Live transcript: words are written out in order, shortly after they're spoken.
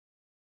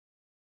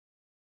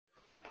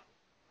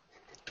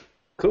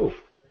Cool.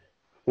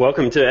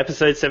 Welcome to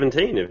episode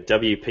 17 of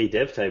WP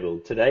Dev Table.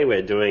 Today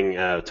we're doing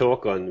a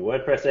talk on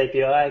WordPress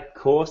API,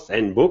 course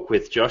and book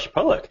with Josh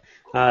Pollock.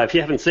 If you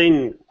haven't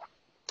seen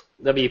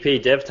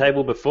WP Dev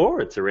Table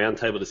before, it's a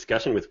roundtable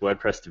discussion with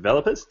WordPress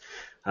developers.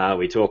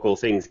 We talk all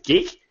things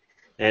geek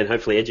and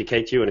hopefully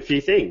educate you on a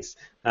few things.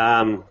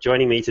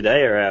 Joining me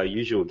today are our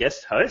usual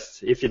guest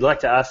hosts. If you'd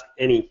like to ask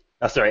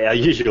our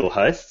usual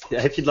hosts.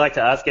 If you'd like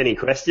to ask any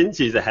questions,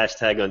 use the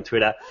hashtag on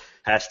Twitter,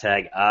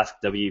 hashtag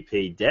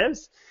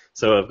AskWPDevs.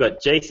 So I've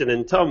got Jason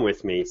and Tom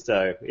with me.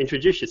 So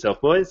introduce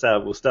yourself, boys.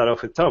 We'll start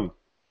off with Tom.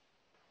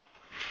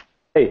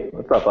 Hey,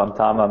 what's up? I'm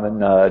Tom. I'm in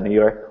New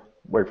York,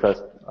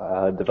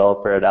 WordPress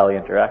developer at Alley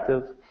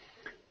Interactive.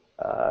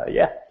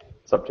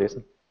 What's up,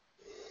 Jason?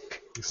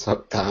 What's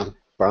up, Tom?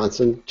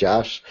 Bronson,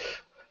 Josh.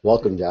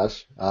 Welcome,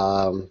 Josh.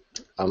 I'm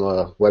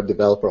a web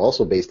developer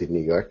also based in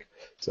New York.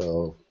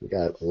 So we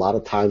got a lot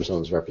of time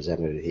zones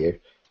represented here.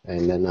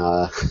 And then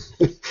I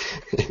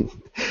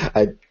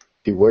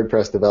do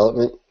WordPress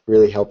development,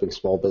 really helping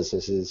small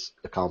businesses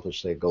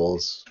accomplish their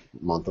goals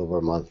month over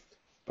month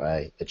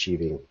by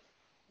achieving,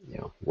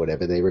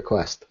 whatever they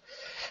request.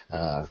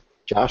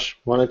 Josh,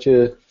 why don't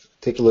you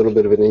take a little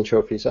bit of an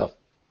intro for yourself?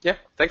 Yeah,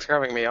 thanks for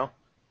having me, Al.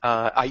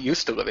 I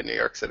used to live in New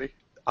York City,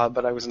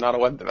 but I was not a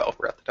web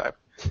developer at the time.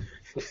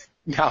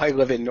 Now I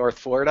live in North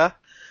Florida.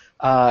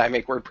 I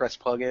make WordPress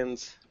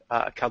plugins.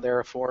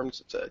 Caldera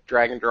Forms, it's a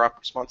drag-and-drop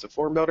responsive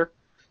form builder.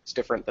 It's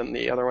different than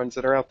the other ones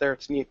that are out there.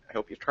 It's neat. I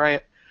hope you try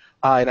it.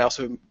 And I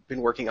also have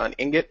been working on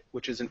Ingot,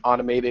 which is an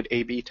automated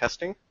A/B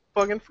testing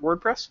plugin for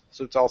WordPress.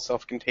 So it's all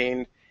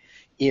self-contained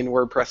in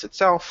WordPress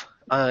itself,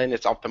 and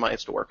it's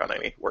optimized to work on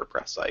any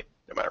WordPress site,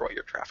 no matter what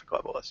your traffic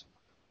level is.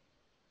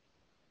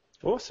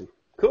 Awesome.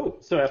 Cool.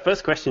 So our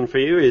first question for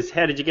you is,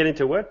 how did you get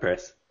into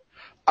WordPress?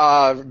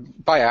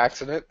 By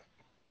accident.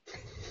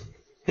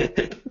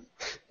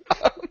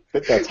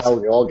 That's how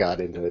we all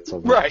got into it.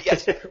 Right,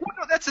 yes. Well,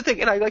 no, that's the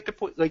thing, and I like to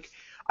put,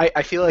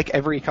 I feel like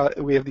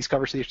we have these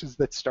conversations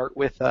that start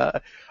with,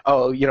 but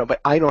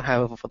I don't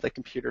have a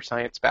computer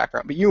science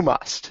background, but you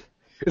must.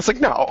 It's like,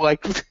 no,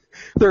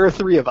 there are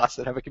three of us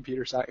that have a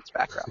computer science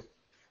background.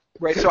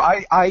 Right, so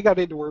I got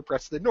into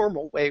WordPress the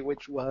normal way,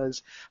 which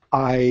was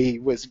I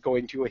was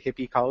going to a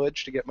hippie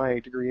college to get my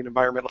degree in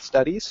environmental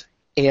studies,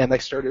 and I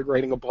started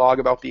writing a blog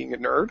about being a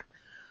nerd.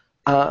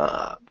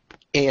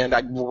 And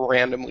I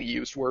randomly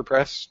used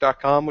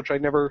WordPress.com, which I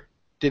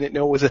didn't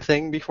know was a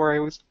thing before I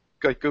was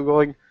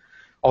Googling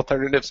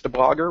alternatives to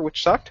Blogger,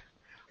 which sucked.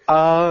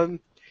 And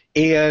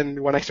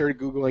when I started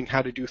Googling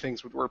how to do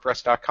things with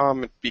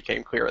WordPress.com, it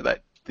became clear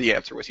that the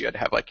answer was you had to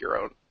have your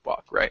own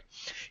blog, right?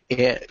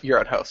 And your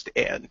own host.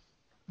 And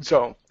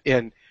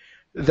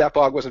that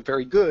blog wasn't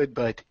very good,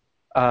 but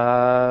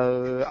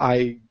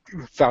I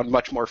found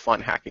much more fun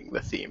hacking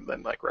the theme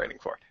than writing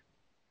for it.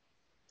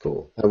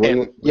 Cool.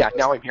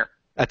 Now I'm here.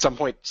 At some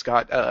point,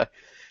 Scott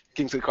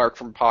Kingsley Clark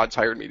from Pods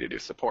hired me to do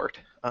support,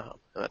 and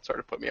that sort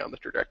of put me on the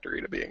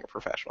trajectory to being a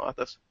professional at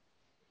this.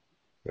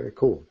 Very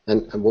cool.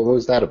 And what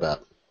was that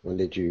about? When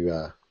did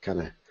you kind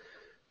of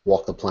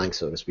walk the plank,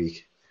 so to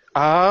speak?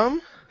 So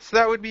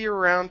that would be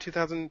around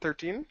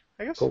 2013,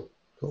 I guess. Cool.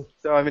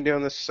 So I've been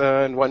doing this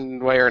in one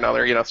way or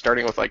another,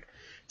 starting with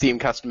theme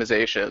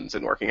customizations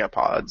and working at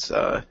Pods,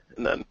 and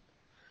then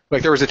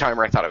there was a time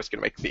where I thought I was going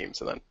to make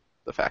themes, and then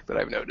the fact that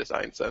I have no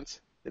design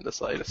sense in the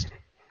slightest.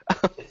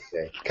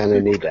 Okay, kind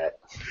of need that.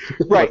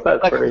 Right.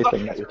 What's that furry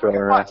thing that you're throwing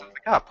around?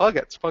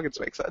 Plugins. Plugins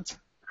make sense.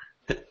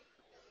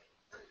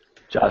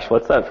 Josh,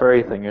 what's that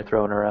furry thing you're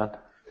throwing around?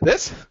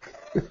 This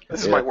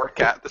is my work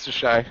cat. This is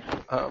Shy.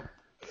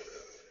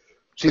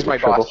 She's my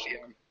Trouble. boss.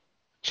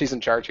 She's in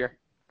charge here.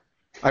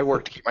 I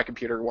work to keep my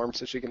computer warm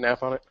so she can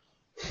nap on it.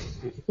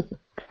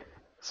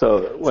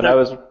 So when I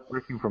was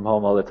working from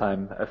home all the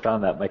time, I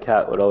found that my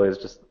cat would always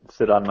just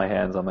sit on my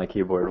hands on my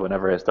keyboard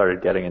whenever I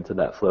started getting into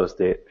that flow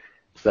state.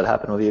 Does that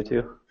happen with you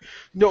too?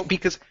 No,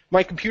 because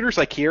my computer's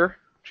here,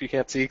 which you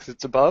can't see because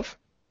it's above,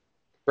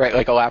 right?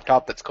 Like a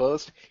laptop that's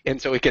closed, and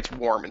so it gets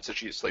warm, and so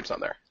she just sleeps on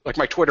there.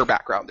 My Twitter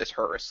background is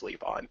her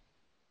asleep on.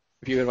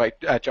 If you invite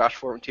Josh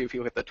Foreman too, if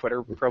you look at the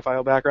Twitter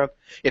profile background,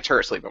 it's her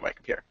asleep on my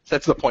computer. So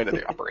that's the point of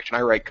the operation.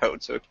 I write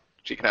code so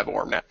she can have a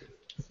warm nap.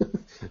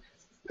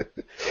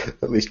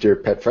 At least you're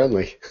pet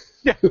friendly.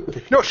 Yeah.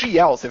 No, she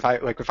yells if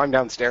I'm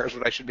downstairs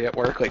when I should be at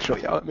work. She'll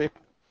yell at me.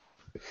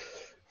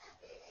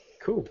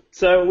 Cool.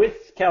 So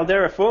with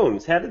Caldera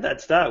Forms, how did that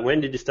start?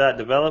 When did you start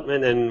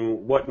development,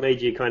 and what made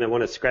you kind of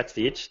want to scratch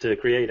the itch to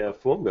create a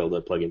form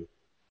builder plugin?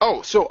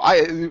 Oh, so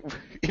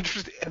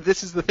interesting.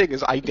 This is the thing,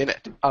 is I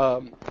didn't.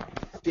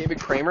 David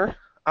Kramer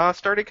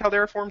started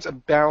Caldera Forms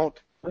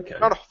about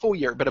not a full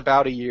year, but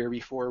about a year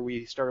before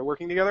we started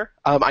working together.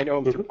 I know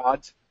him through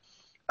Pods.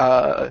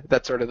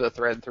 That's sort of the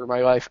thread through my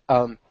life.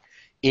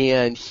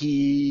 And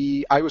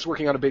I was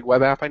working on a big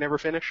web app I never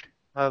finished.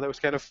 That was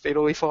kind of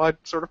fatally flawed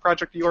sort of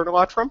project you learn a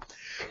lot from.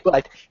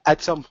 But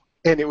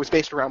and it was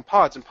based around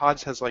Pods, and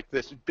Pods has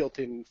this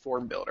built-in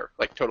form builder,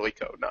 totally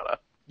code, not a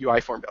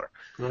UI form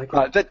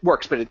builder. That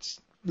works, but it's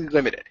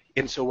limited.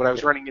 And so when I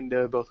was running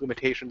into both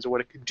limitations of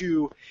what it could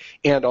do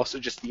and also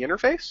just the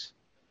interface,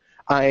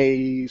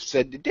 I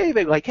said to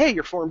David, like, hey,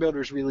 your form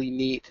builder is really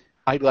neat.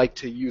 I'd like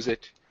to use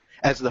it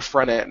as the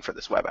front end for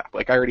this web app.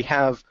 Like, I already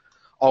have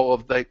all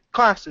of the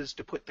classes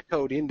to put the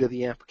code into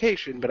the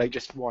application, but I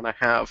just want to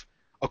have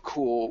a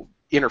cool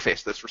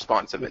interface that's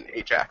responsive in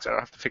Ajax. I don't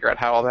have to figure out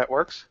how all that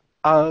works.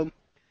 Can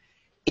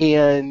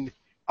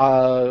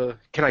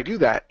I do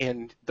that?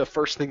 And the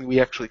first thing we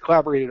actually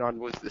collaborated on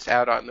was this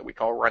add-on that we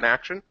call Run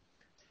Action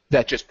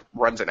that just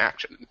runs an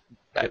action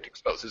that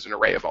exposes an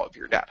array of all of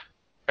your data.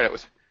 And it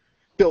was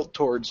built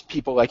towards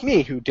people like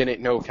me who didn't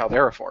know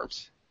Caldera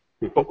forms,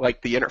 but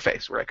like the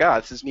interface. We're like,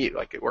 this is neat.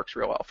 Like, it works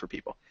real well for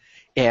people.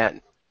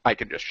 And I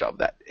could just shove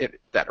that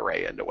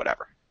array into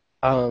whatever.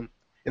 And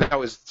that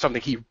was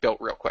something he built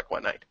real quick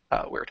one night.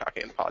 We were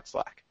talking in Pod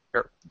Slack,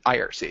 or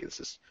IRC. This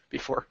is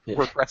before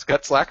WordPress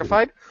got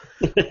Slackified.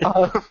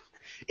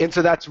 And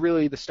so that's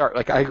really the start.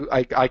 Like,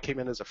 I came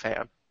in as a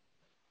fan.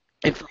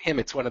 And for him,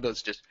 it's one of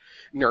those just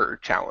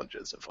nerd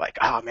challenges of like,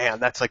 oh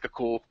man, that's like a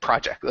cool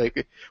project.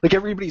 Like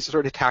everybody's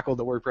sort of tackled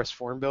the WordPress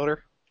form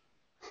builder,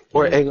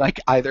 or and like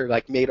either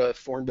like made a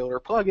form builder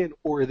plugin,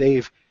 or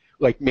they've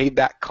like made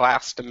that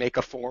class to make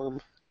a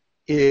form.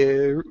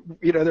 They're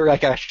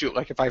like, shoot,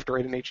 like if I have to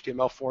write an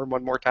HTML form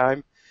one more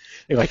time,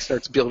 it like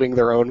starts building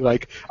their own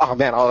like, oh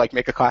man, I'll like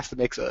make a class that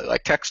makes a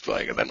like text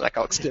flag, and then like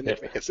I'll extend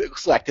it, make a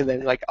select, and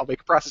then like I'll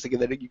make a processing,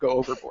 and then you go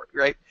overboard,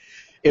 right?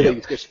 And then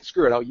you just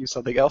screw it, I'll use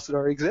something else that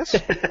already exists.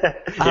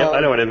 I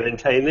don't want to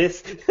maintain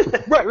this.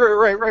 Right.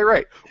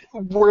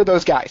 We're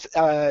those guys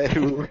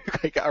who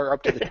like are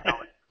up to the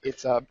talent.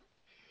 It's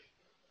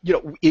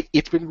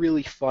it's been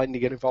really fun to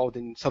get involved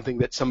in something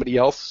that somebody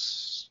else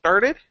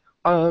started.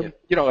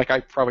 Like I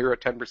probably wrote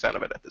 10%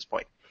 of it at this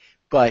point.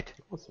 But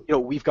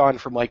we've gone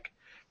from like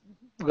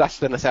less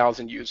than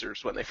 1,000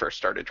 users when they first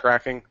started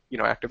tracking,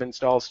 active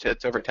installs to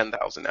it's over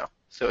 10,000 now.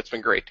 So it's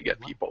been great to get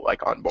people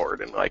like on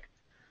board and like,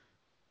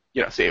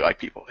 say like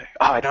people,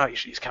 I know you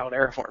should use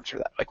Caldera forms for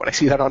that. Like when I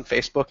see that on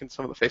Facebook and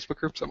some of the Facebook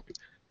groups, I'm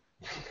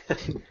like,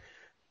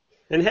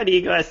 And how do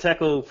you guys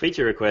tackle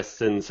feature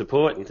requests and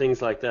support and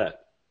things like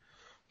that?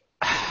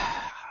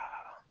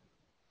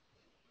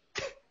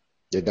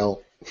 You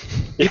don't.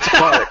 It's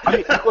hard. I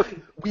mean, look,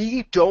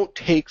 we don't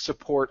take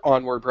support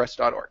on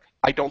WordPress.org.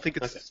 I don't think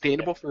it's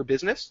sustainable for a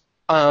business.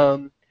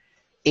 And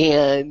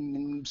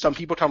some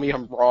people tell me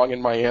I'm wrong,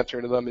 and my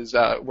answer to them is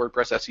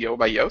WordPress SEO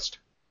by Yoast,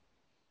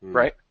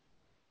 right?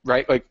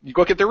 Right? Like, you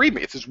go get their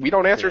README. It says, we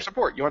don't answer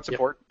support. You want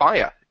support? Buy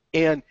it.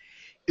 And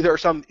there are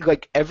some,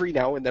 like, every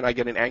now and then I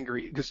get an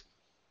angry, because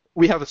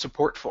we have a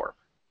support form.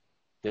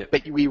 Yeah.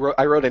 But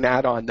I wrote an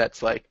add-on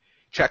that's like,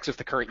 checks if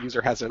the current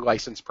user has a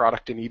licensed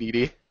product in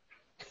EDD.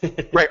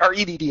 Right? Our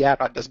EDD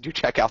add-on doesn't do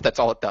checkout. That's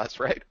all it does,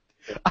 right?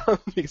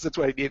 Because that's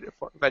what I needed it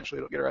for. Eventually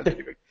it'll get around to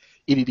doing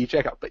EDD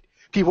checkout. But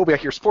people will be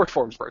like, your support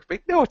form's work.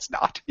 But no, it's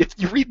not.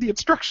 You read the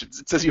instructions.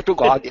 It says you have to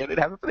log in and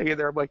have everything in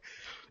there. I'm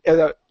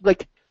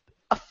like,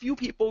 a few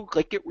people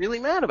like get really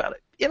mad about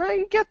it. And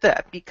I get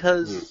that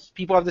because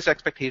people have this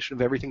expectation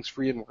of everything's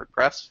free in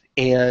WordPress.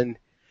 And,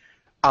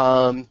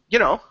 I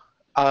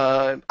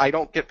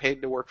don't get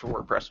paid to work for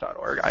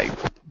WordPress.org. I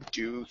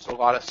do a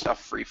lot of stuff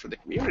free for the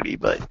community,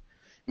 but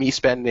me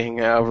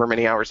spending over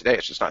many hours a day,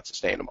 it's just not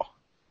sustainable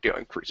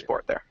doing free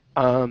support there.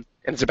 And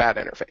it's a bad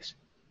interface.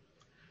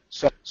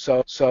 So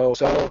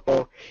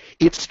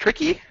it's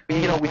tricky.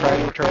 We try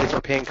to return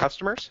for paying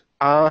customers.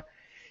 And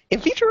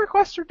feature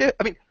requests are,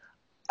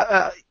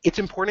 it's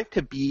important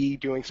to be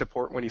doing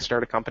support when you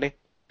start a company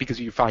because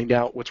you find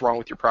out what's wrong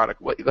with your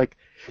product.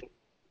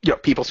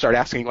 People start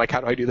asking, like,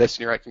 how do I do this?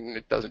 And you're like,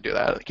 it doesn't do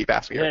that. And they keep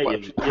asking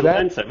you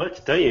learn so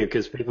much, don't you?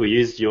 Because people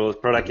use your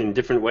product in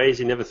different ways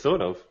you never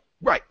thought of.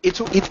 Right.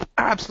 It's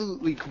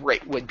absolutely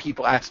great when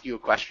people ask you a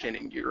question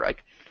and you're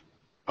like,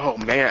 oh,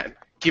 man,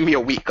 give me a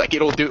week. Like,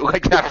 it'll do,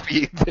 like, that'll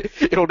be,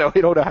 it'll know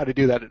how to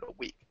do that in a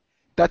week.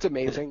 That's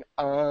amazing.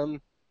 I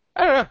don't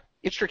know.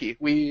 It's tricky.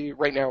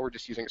 Right now, we're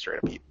just using a straight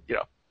up,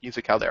 use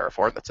a Caldera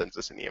form that sends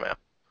us an email.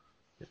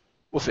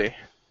 We'll see.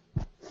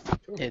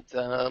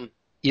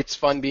 It's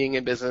fun being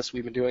in business.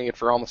 We've been doing it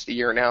for almost a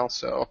year now,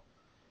 so,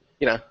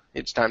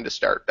 it's time to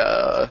start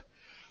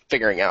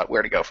figuring out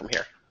where to go from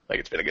here. Like,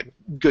 it's been a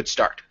good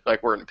start.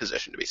 Like, we're in a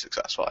position to be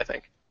successful, I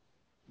think.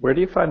 Where do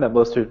you find that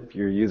most of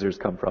your users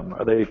come from?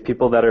 Are they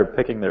people that are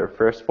picking their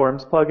first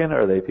Forms plugin,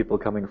 or are they people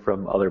coming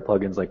from other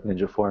plugins like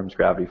Ninja Forms,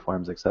 Gravity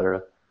Forms,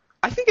 etc.?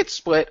 I think it's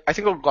split. I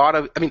think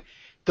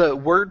the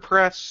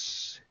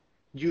WordPress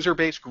user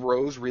base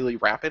grows really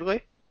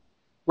rapidly,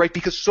 right?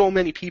 Because so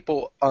many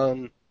people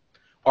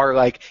are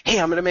like, hey,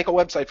 I'm going to make a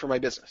website for my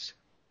business,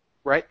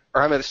 right?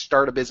 Or I'm going to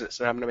start a business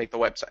and I'm going to make the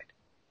website,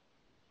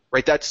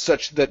 right?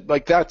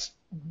 That's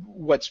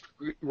what's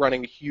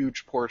running a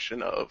huge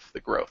portion of the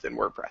growth in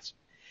WordPress.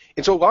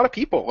 And so a lot of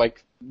people,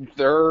 like,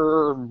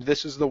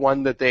 this is the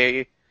one that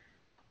they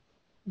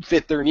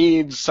fit their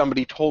needs,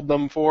 somebody told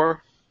them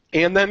for.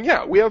 And then,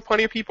 we have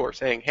plenty of people who are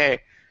saying,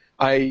 hey,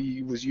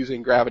 I was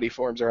using Gravity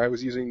Forms, or I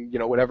was using,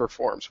 whatever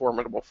forms,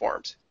 formidable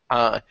forms.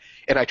 And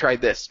I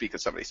tried this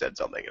because somebody said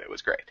something and it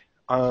was great.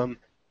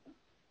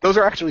 Those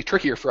are actually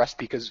trickier for us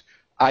because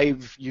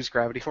I've used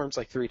Gravity Forms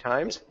like 3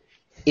 times.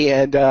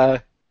 And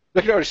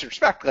like, no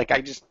disrespect, like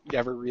I just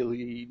never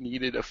really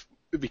needed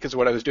because of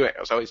what I was doing. I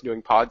was always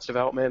doing pods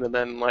development, and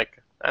then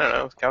like I don't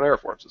know, Cloudera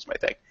Forms was my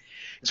thing.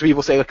 And so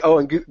people say like, oh,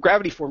 in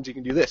Gravity Forms you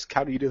can do this.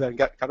 How do you do that in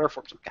Cloudera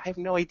Forms? Like, I have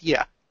no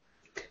idea.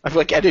 I've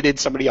like edited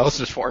somebody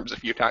else's forms a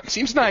few times.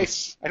 Seems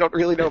nice. I don't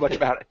really know much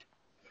about it.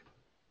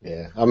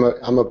 Yeah,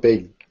 I'm a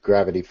big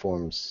Gravity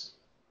Forms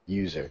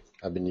user.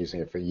 I've been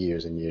using it for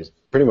years and years,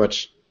 pretty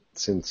much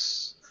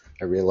since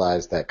I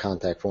realized that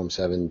Contact Form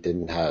 7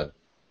 didn't have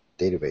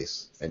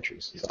database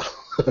entries. So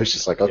I was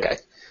just like, okay,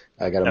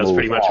 I got to move. That was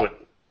pretty much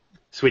what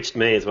switched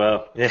me as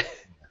well. Yeah.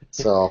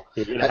 So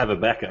you're gonna have a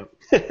backup.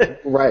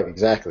 Right,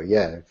 exactly.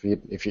 Yeah,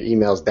 if your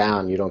email's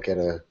down, you don't get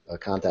a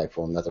contact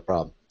form. That's a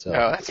problem. So,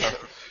 no, that's not.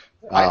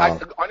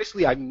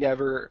 Honestly,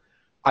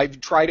 I've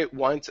tried it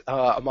once.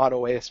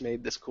 Amato OS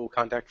made this cool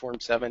Contact Form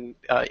 7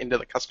 into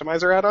the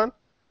customizer add-on,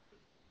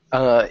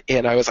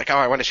 and I was like, oh,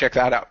 I want to check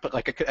that out. But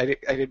like, I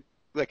did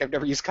like I've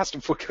never used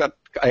custom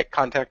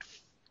Contact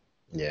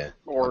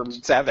Form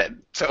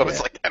 7, so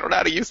it's like I don't know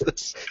how to use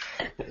this.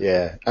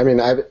 Yeah, I mean,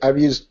 I've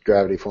used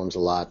Gravity Forms a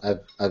lot.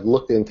 I've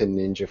looked into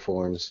Ninja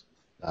Forms.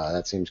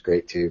 That seems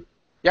great too.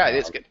 Yeah, it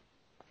is good.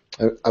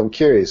 I'm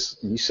curious.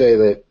 You say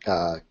that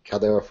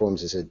Cloudera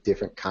Forms is a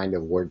different kind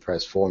of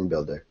WordPress form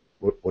builder.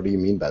 What do you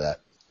mean by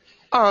that?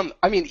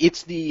 I mean,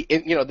 it's the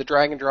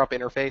drag and drop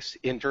interface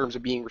in terms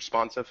of being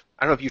responsive.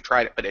 I don't know if you've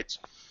tried it, but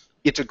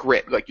it's a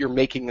grid. Like you're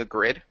making a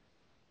grid.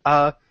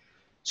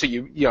 So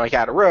you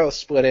add a row,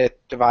 split it,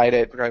 divide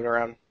it, drive it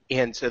around,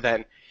 and so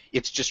then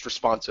it's just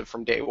responsive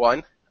from day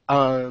one.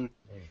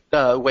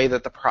 The way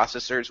that the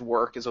processors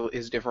work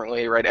is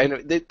differently, right?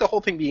 And the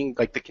whole thing being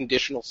like the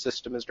conditional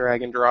system is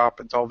drag and drop.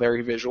 It's all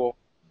very visual.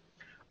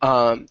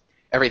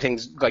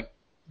 Everything's like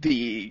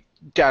the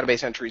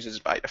database entries is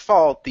by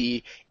default.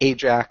 The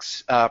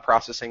AJAX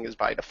processing is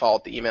by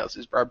default. The emails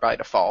is by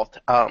default.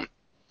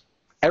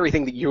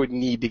 Everything that you would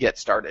need to get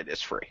started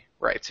is free,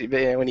 right? So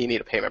when you need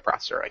a payment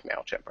processor like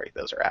MailChimp, right,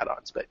 those are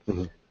add-ons. But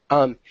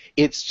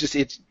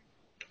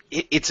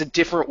it's a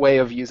different way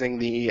of using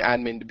the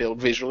admin to build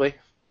visually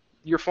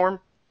your form,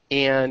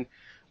 and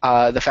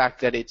the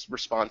fact that it's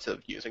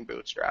responsive using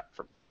Bootstrap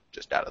from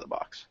just out of the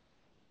box.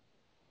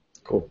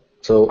 Cool.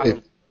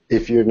 So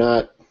if you're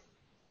not,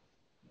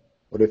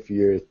 what if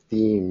your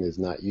theme is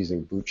not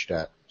using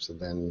Bootstrap? So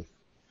then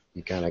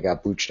you kind of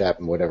got Bootstrap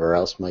and whatever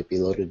else might be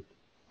loaded.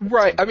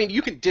 Right. I mean,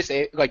 you can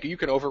you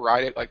can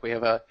override it. Like we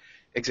have a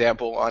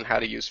example on how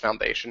to use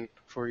Foundation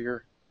for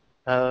your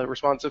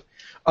responsive.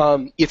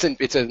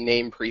 It's a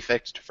name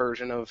prefixed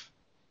version of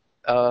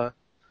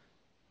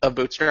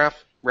Bootstrap,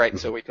 right?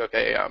 So we took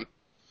a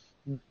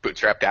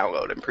Bootstrap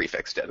download and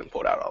prefixed it and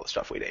pulled out all the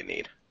stuff we didn't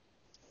need.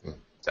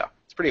 So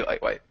it's pretty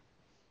lightweight.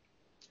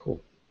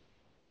 Cool.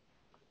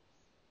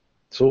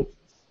 So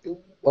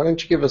why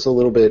don't you give us a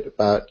little bit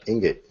about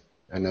Ingot?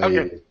 I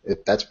know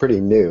that's pretty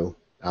new.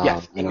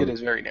 Yes, Ingot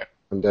is very new.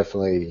 I'm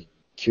definitely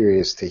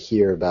curious to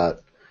hear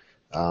about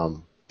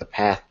the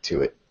path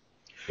to it.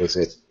 Was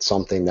it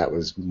something that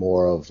was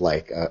more of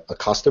like a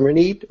customer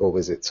need, or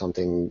was it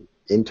something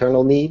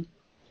internal need?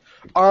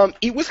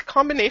 It was a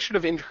combination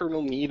of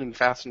internal need and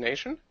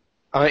fascination,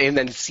 and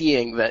then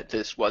seeing that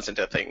this wasn't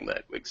a thing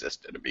that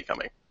existed and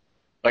becoming.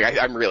 Like,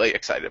 I'm really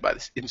excited by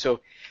this. And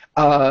so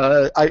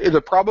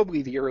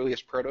probably the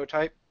earliest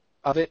prototype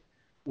of it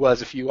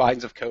was a few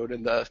lines of code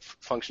in the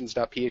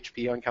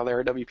functions.php on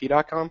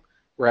calderawp.com,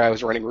 where I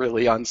was running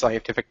really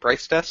unscientific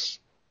price tests.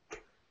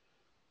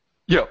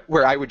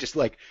 Where I would just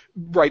like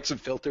write some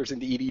filters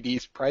into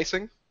EDD's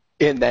pricing,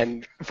 and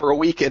then for a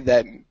week, and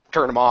then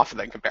turn them off, and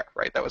then compare.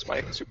 Right, that was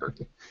my super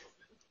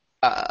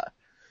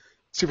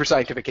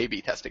scientific A/B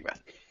testing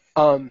method.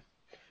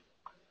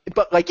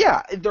 But like,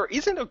 there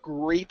isn't a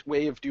great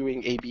way of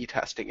doing A/B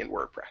testing in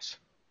WordPress.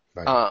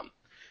 Right.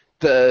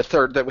 The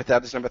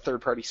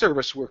third-party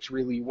service works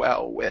really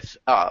well with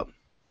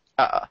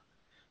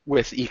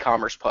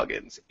e-commerce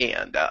plugins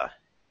and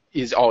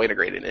is all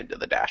integrated into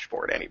the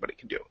dashboard. Anybody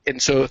can do it. And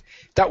so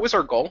that was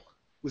our goal,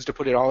 was to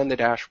put it all in the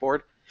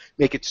dashboard,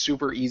 make it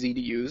super easy to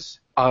use.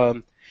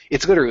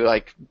 It's literally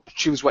like,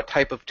 choose what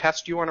type of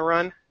test you want to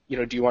run.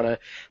 Do you want to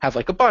have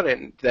like a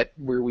button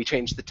where we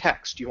change the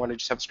text? Do you want to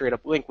just have a straight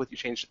up link with you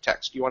change the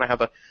text? Do you want to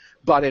have a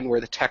button where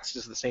the text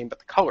is the same but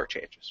the color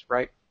changes,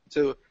 right?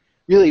 So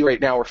really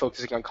right now we're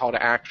focusing on call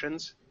to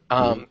actions.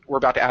 We're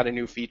about to add a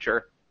new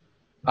feature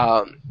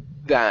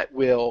that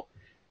will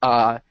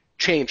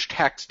change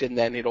text, and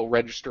then it'll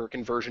register a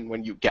conversion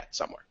when you get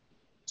somewhere.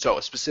 So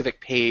a specific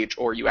page,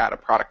 or you add a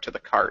product to the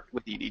cart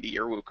with EDD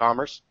or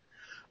WooCommerce,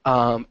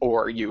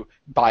 or you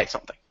buy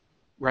something,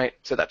 right?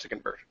 So that's a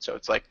conversion. So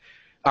it's like,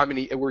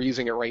 we're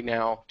using it right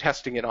now,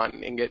 testing it on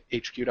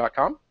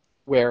ingothq.com,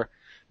 where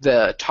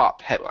the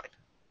top headline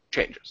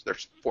changes.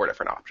 There's 4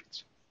 different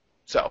options.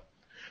 So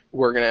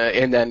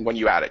and then when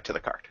you add it to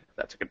the cart,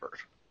 that's a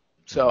conversion.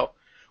 So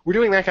we're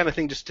doing that kind of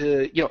thing just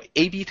to,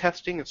 A/B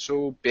testing is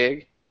so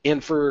big.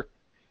 And for,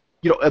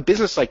 a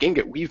business like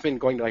Ingot, we've been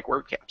going to like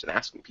WordCamps and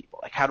asking people,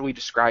 like, how do we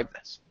describe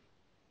this?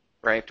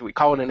 right? Do we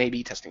call it an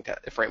A/B testing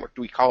framework?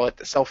 Do we call it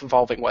the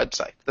self-evolving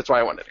website? That's what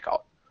I wanted to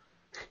call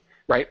it,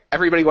 right?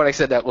 Everybody, when I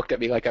said that, looked at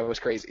me like I was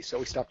crazy, so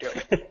we stopped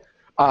doing it.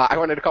 I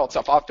wanted to call it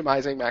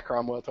self-optimizing. Matt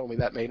Cromwell told me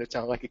that made it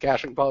sound like a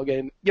caching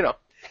plugin,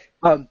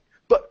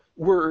 but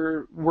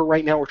we're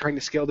right now we're trying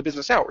to scale the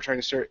business out.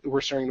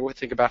 We're starting to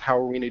think about how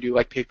are we going to do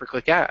like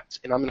pay-per-click ads,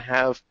 and I'm going to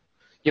have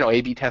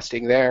A/B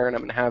testing there, and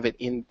I'm going to have it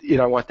in.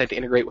 I want that to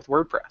integrate with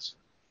WordPress,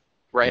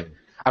 right? Mm-hmm.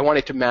 I want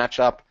it to match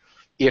up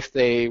if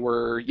they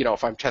were,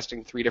 if I'm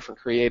testing 3 different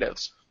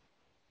creatives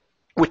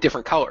with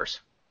different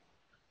colors.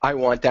 I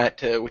want that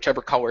to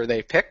whichever color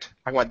they picked.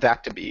 I want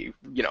that to be,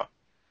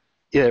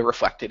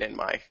 reflected in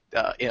my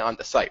on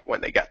the site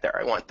when they get there.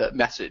 I want the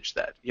message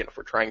that if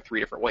we're trying 3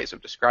 different ways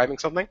of describing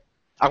something,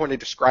 I want to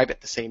describe it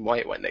the same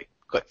way when they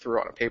click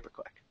through on a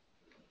pay-per-click,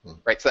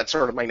 right? So that's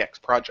sort of my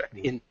next project.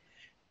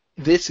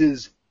 This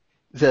is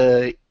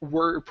the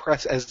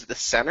WordPress as the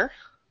center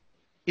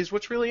is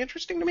what's really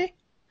interesting to me.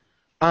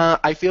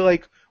 I feel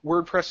like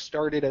WordPress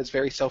started as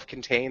very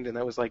self-contained, and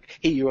that was like,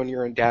 hey, you own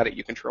your own data,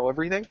 you control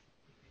everything.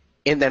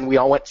 And then we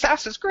all went,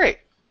 SaaS is great.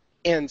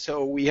 And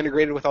so we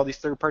integrated with all these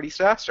third-party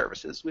SaaS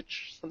services,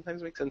 which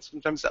sometimes makes sense,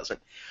 sometimes doesn't.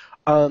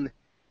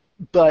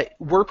 But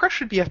WordPress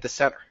should be at the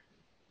center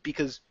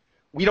because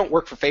we don't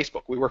work for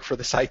Facebook. We work for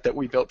the site that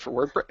we built for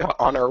WordPress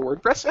on our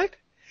WordPress site.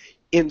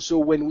 And so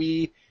when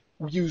we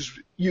use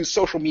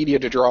social media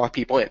to draw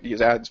people in,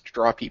 use ads to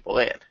draw people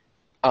in,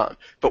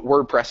 but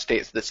WordPress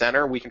stays the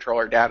center, we control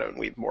our data, and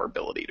we have more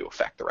ability to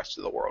affect the rest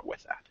of the world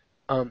with that.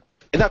 And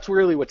that's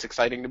really what's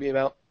exciting to me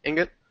about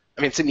Ingot.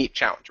 I mean, it's a neat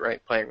challenge,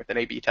 right? Playing with an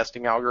A/B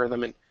testing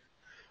algorithm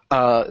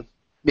and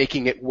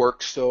making it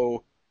work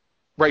so,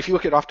 right, if you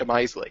look at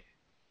Optimizely,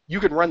 you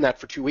can run that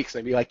for 2 weeks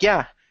and be like,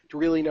 yeah, to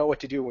really know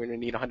what to do, we're going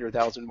to need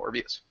 100,000 more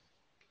views.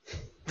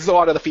 This is a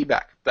lot of the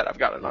feedback that I've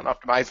gotten on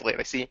Optimizely, and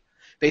I see,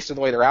 based on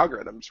the way their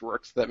algorithms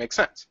work, that makes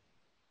sense.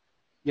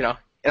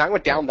 And I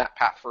went down that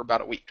path for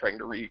about a week trying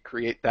to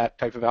recreate that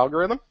type of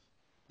algorithm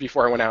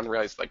before I went out and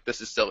realized, like,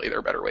 this is silly. There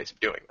are better ways of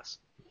doing this.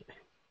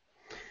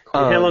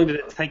 How long did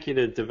it take you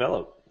to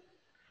develop?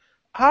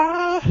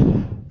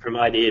 From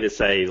idea to,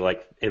 say,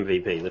 like,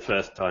 MVP, the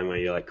first time where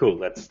you're like, cool,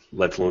 let's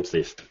launch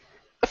this.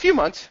 A few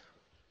months.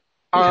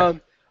 Yeah.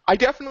 I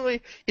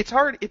definitely, it's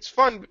hard, it's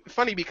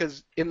funny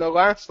because in the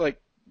last,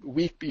 like,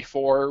 week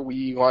before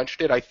we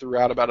launched it, I threw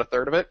out about a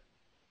third of it.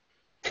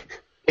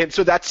 And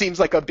so that seems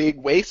like a big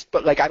waste,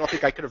 but like I don't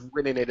think I could have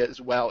written it as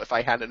well if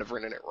I hadn't have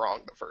written it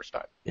wrong the first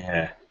time.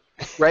 Yeah.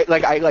 Right?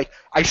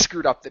 I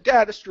screwed up the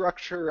data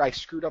structure. I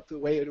screwed up the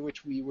way in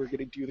which we were going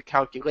to do the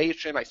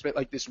calculation. I spent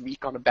like this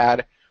week on a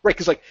bad, right?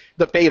 Because like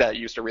the beta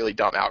used a really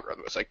dumb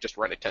algorithm. It was like just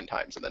run it 10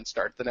 times and then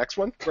start the next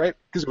one, right?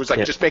 Because it was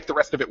like just make the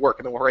rest of it work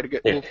and then we'll write a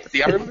good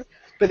the algorithm.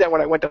 But then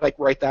when I went to like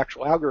write the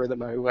actual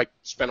algorithm, I like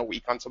spent a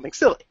week on something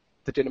silly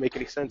that didn't make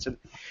any sense. And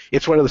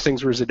it's one of those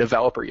things where as a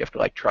developer you have to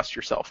like trust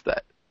yourself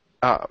that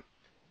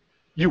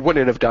you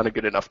wouldn't have done a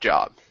good enough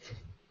job.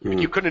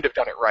 You couldn't have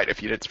done it right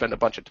if you didn't spend a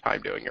bunch of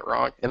time doing it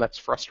wrong, and that's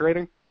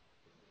frustrating.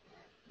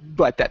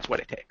 But that's what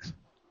it takes.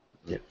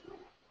 Yeah.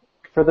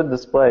 For the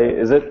display,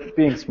 is it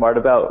being smart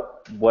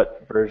about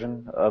what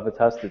version of a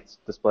test it's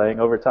displaying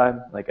over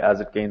time, like as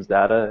it gains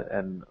data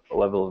and a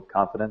level of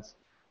confidence?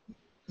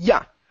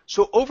 Yeah.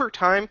 So over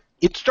time,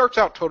 it starts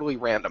out totally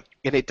random,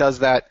 and it does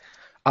that.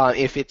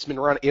 If it's been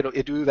run, it'll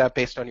do that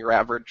based on your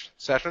average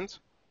sessions,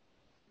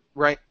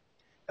 right?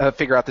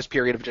 Figure out this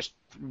period of just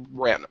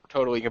random,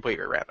 totally,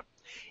 completely random.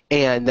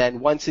 And then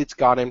once it's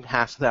gotten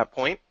past that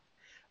point,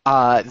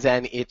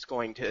 then it's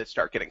going to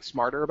start getting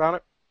smarter about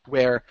it,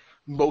 where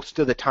most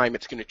of the time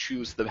it's going to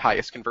choose the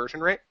highest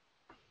conversion rate.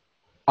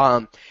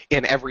 And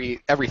every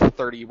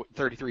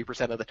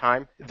 33% of the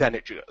time, then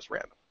it goes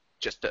random,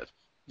 just to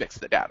mix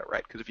the data,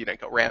 right? Because if you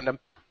didn't go random,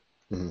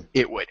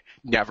 it would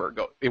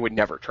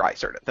never try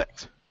certain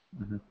things.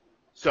 Mm-hmm.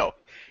 So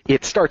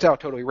it starts out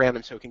totally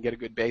random so it can get a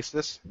good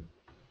basis.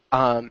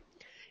 And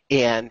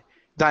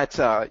that's,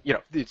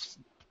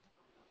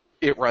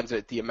 it runs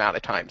at the amount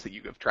of times that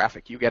you give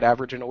traffic you get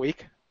average in a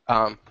week,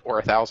 or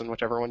 1,000,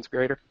 whichever one's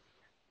greater,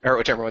 or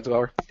whichever one's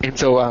lower. And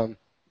so,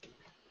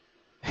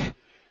 at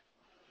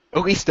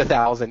least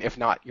 1,000, if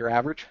not your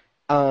average.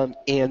 And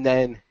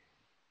then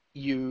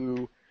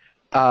and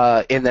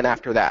then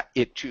after that,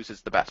 it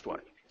chooses the best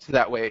one. So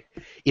that way,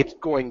 it's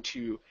going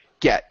to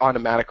get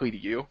automatically to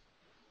you.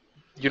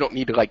 You don't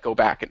need to like go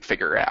back and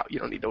figure it out. You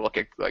don't need to look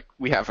at like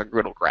we have a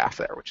griddle graph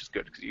there, which is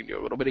good because you can do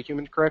a little bit of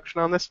human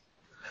correction on this.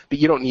 But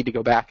you don't need to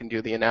go back and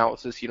do the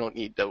analysis. You don't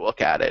need to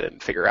look at it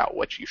and figure out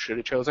what you should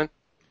have chosen.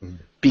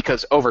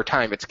 Because over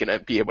time it's going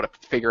to be able to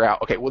figure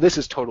out, okay, well this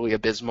is totally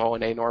abysmal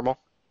and anormal,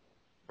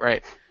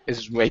 right? This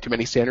is way too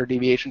many standard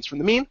deviations from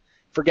the mean.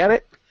 Forget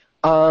it.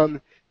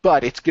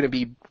 But it's going to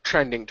be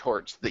trending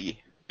towards the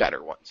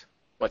better ones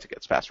once it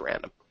gets past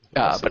random.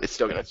 But it's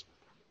still going to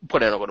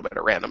put in a little bit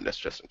of randomness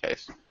just in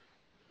case.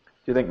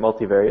 Do you think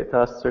multivariate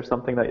tests are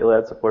something that you'll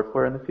add support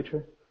for in the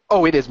future?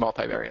 Oh, it is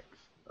multivariate.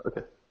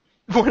 Okay.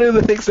 One of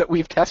the things that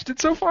we've tested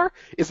so far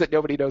is that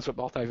nobody knows what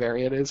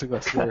multivariate is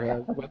unless you're a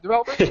web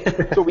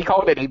developer. So we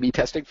call it an A/B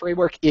testing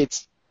framework.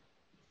 It's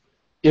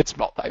It's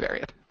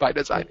multivariate by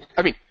design.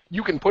 I mean,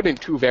 you can put in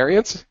 2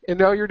 variants and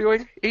now you're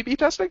doing A/B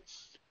testing,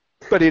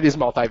 but it is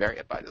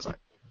multivariate by design.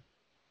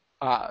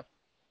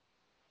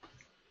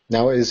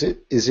 Now, is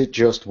it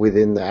just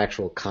within the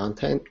actual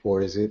content,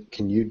 or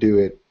can you do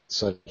it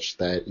such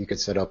that you could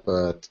set up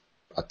a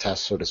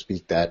test, so to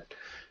speak, that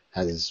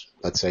has,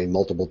 let's say,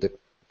 multiple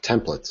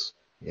templates?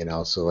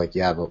 So like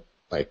you have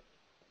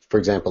for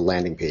example,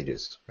 landing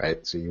pages,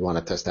 right? So you want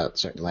to test out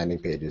certain landing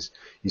pages.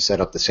 You set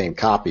up the same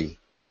copy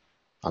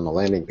on the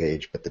landing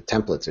page, but the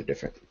templates are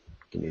different.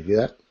 Can you do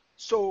that?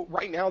 So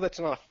right now that's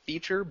not a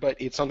feature, but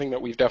it's something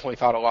that we've definitely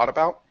thought a lot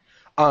about.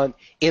 And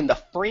the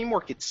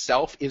framework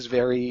itself is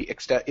very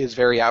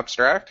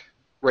abstract,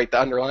 right? The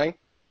underlying,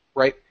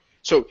 right?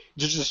 So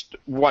there's just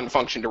one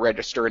function to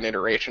register an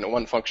iteration and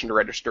one function to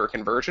register a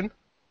conversion.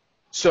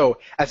 So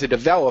as a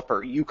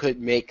developer, you could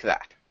make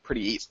that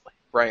pretty easily,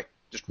 right?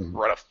 Just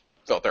run a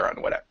filter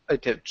on whatever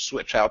to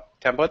switch out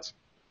templates.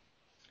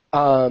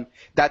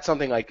 That's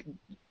something like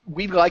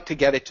we'd like to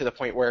get it to the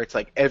point where it's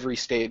like every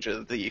stage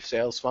of the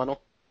sales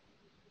funnel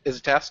is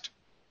a test,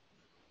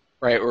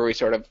 right? Where we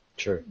sort of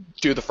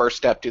do the first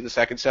step, do the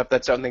second step.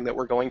 That's something that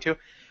we're going to.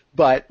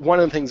 But one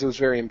of the things that was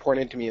very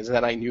important to me is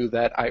that I knew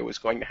that I was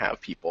going to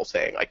have people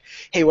saying like,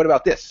 hey, what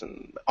about this?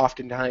 And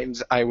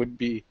oftentimes I would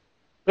be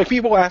like,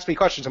 people ask me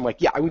questions. I'm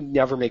like, yeah, I would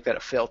never make that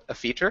a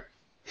feature,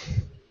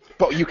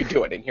 but you could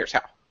do it, and here's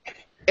how.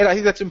 And I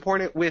think that's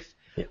important with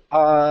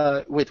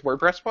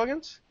WordPress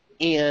plugins,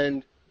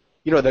 and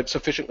that's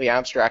sufficiently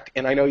abstract.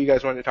 And I know you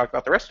guys wanted to talk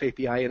about the REST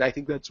API, and I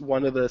think that's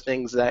one of the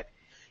things that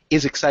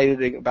is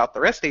exciting about the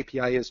REST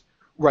API is,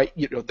 right,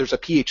 there's a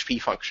PHP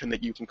function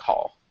that you can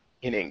call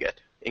in Inget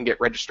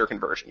register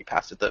conversion. You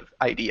pass it the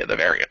ID of the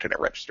variant, and it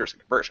registers a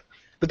conversion.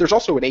 But there's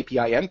also an API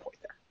endpoint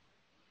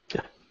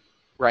there,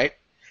 right?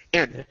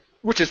 And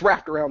which is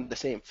wrapped around the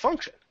same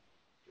function.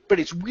 But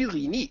it's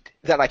really neat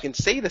that I can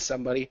say to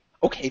somebody,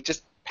 okay,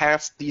 just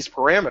pass these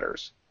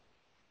parameters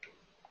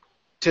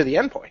to the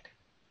endpoint.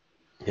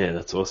 Yeah,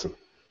 that's awesome.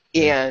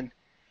 And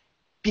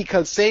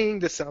because saying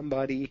to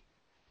somebody,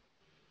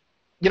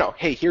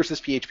 hey, here's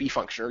this PHP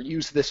function, or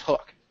use this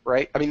hook,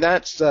 right? I mean,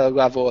 that's a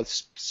level of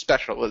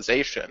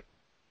specialization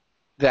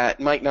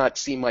that might not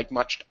seem like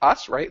much to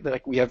us, right?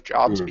 Like we have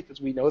jobs because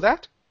we know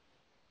that.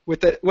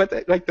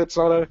 Like that's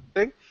not a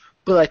thing.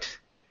 But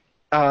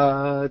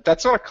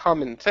that's not a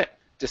common thing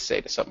to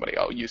say to somebody,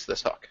 oh, use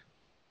this hook.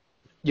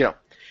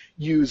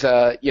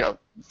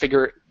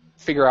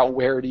 Figure out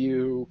where do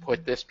you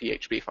put this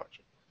PHP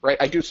function, right?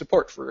 I do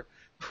support for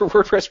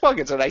WordPress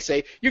plugins, and I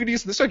say, you can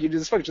use this hook, you do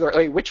this function. They're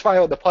like, which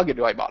file in the plugin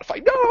do I modify?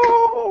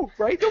 No!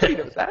 Right? Nobody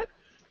knows that,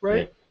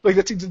 right? Like,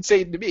 that seems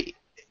insane to me.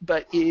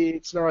 But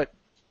it's not.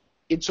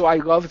 And so I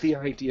love the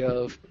idea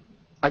of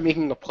I'm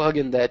making a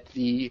plugin that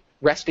the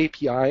REST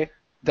API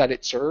that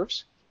it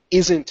serves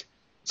isn't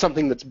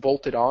something that's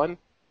bolted on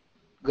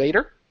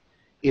later.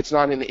 It's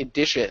not an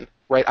addition,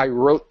 right? I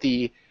wrote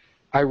the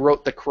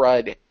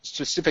CRUD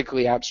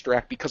specifically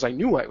abstract because I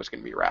knew I was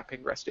going to be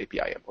wrapping REST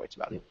API endpoints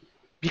about it.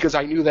 Because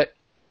I knew that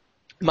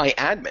my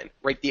admin,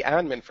 right, the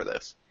admin for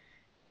this,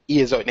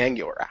 is an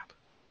Angular app.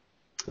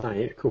 Oh,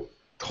 yeah, cool.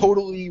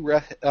 Totally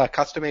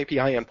custom API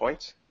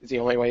endpoints is the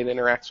only way it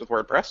interacts with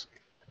WordPress.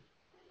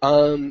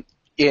 And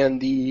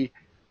the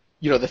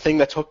thing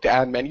that's hooked to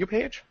add menu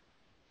page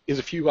is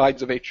a few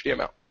lines of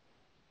HTML.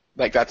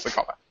 Like, that's the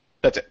callback.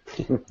 That's it.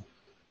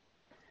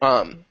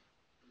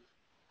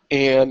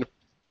 And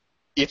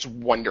it's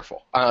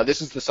wonderful.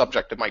 This is the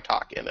subject of my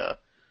talk in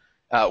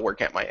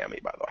WordCamp Miami,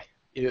 by the way.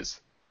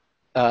 Is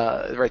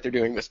right, they're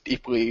doing this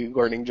deeply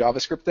learning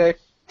JavaScript day,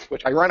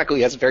 which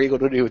ironically has very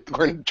little to do with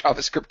learning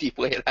JavaScript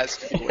deeply. It has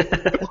to do with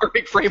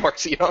learning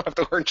frameworks, so you don't have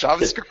to learn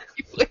JavaScript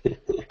deeply.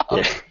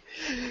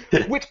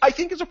 Which I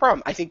think is a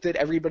problem. I think that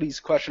everybody's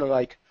questioning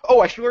like, oh,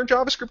 I should learn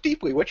JavaScript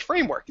deeply. Which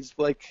framework? Is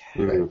like...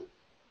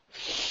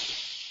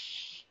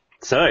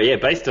 So, yeah,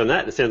 based on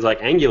that, it sounds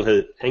like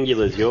Angular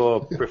is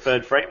your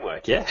preferred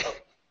framework, yeah?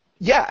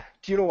 Yeah.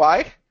 Do you know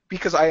why?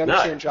 Because I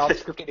understand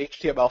JavaScript and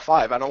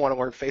HTML5. I don't want to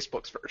learn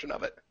Facebook's version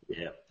of it.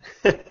 Yeah.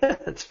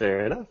 That's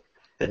fair enough.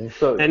 And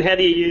how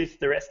do you use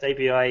the REST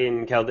API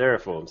in Caldera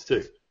Forms,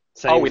 too?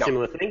 Same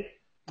similar thing?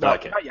 No,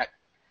 okay. Not yet.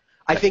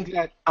 I think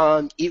that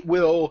it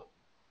will...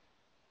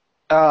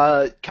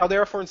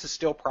 Caldera Forms is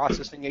still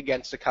processing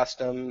against a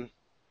custom,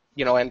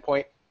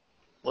 endpoint,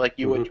 like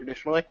you would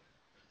traditionally.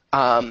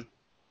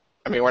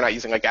 I mean, we're not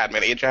using like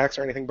admin Ajax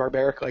or anything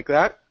barbaric like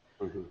that.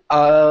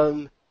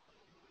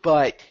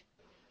 But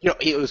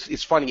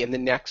it's funny. In the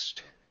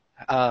next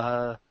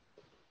the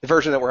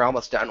version that we're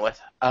almost done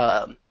with,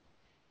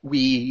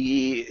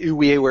 we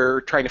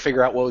were trying to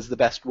figure out what was the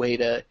best way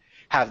to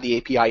have the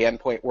API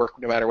endpoint work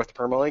no matter what the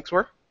permalinks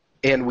were,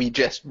 and we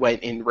just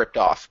went and ripped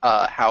off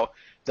how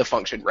the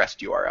function REST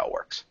URL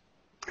works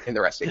in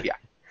the REST API,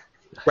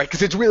 right?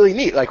 Because it's really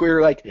neat. Like we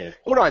were like,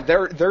 hold on,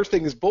 their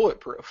thing is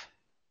bulletproof.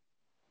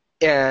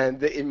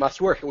 And it must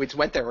work. And we just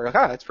went there and we're like,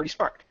 that's pretty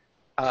smart.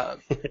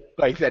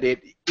 Like that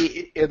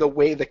the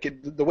way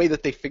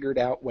that they figured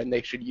out when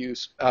they should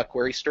use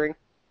query string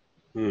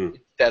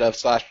instead of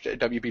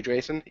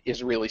 /wp-json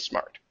is really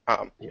smart.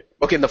 Yeah.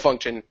 Look in the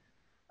function.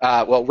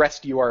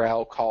 REST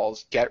URL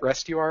calls get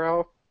REST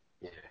URL.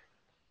 Yeah.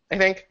 I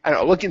think. I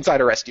don't know. Look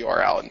inside a REST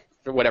URL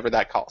and whatever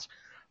that calls,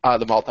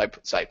 the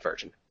multi-site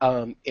version.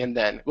 And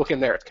then look in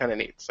there. It's kind of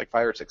neat. It's like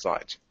 5 or 6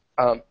 lines.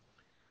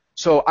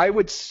 So I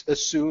would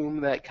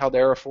assume that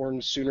Caldera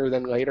forms sooner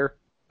than later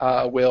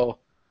will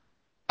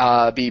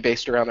be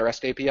based around the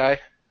REST API.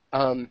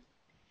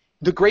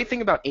 The great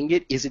thing about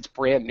Ingot is it's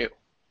brand new,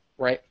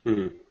 right?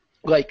 Mm-hmm.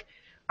 Like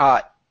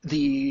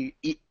the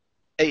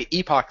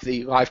Epoch,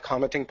 the live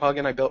commenting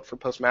plugin I built for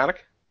Postmatic,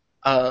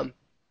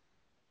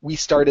 we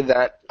started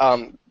that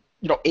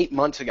 8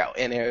 months ago,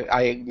 and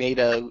I made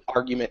an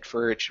argument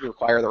for it should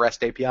require the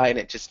REST API, and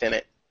it just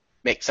didn't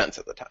make sense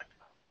at the time.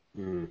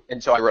 Mm-hmm.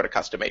 And so I wrote a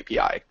custom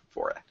API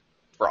for it,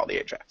 for all the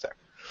Ajax there.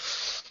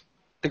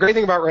 The great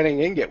thing about writing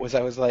Ingot was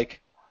I was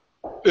like,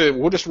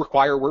 we'll just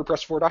require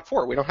WordPress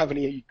 4.4. We don't have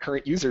any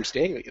current users to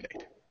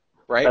alienate,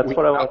 right? That's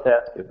what I wanted to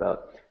ask you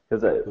about.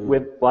 Because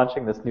with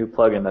launching this new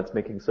plugin that's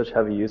making such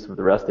heavy use of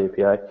the REST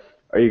API,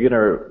 are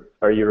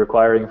you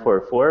requiring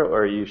 4.4, or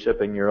are you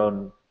shipping your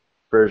own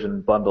version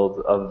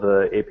bundled of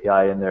the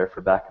API in there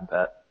for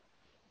backcompat?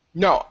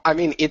 No, I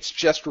mean it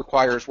just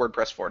requires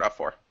WordPress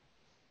 4.4.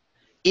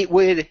 It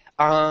would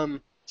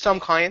some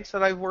clients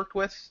that I've worked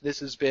with, this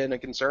has been a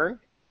concern,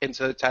 and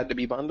so it's had to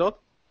be bundled,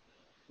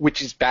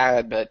 which is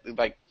bad, but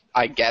like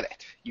I get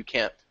it. You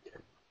can't.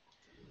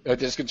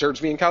 This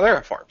concerns me in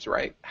Caldera forms,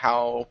 right?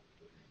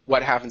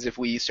 What happens if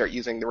we start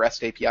using the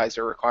REST API as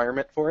a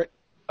requirement for it?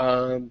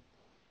 The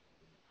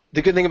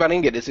good thing about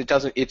Ingot is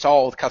it's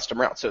all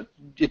custom routes, so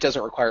it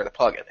doesn't require the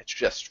plugin. It's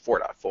just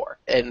 4.4.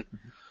 And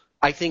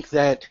I think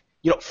that,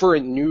 for a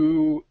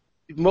new,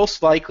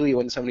 most likely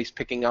when somebody's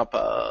picking up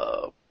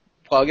a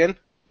plugin,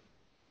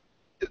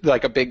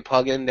 like a big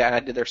plugin to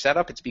add to their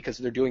setup, it's because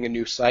they're doing a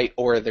new site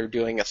or they're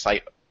doing a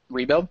site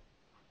rebuild.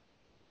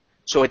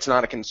 So it's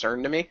not a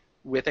concern to me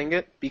with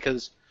Ingot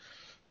because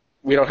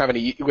we don't have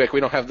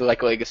the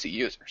legacy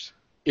users.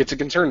 It's a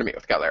concern to me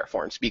with Caldera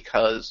forms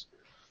because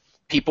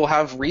people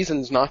have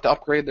reasons not to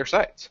upgrade their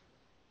sites,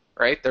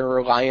 right? They're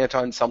reliant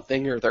on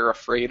something or they're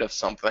afraid of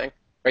something,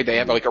 right? They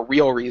have like a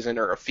real reason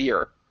or a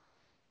fear.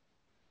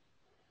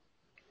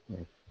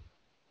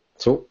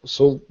 So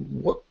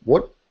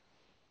what?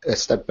 A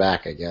step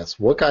back, I guess.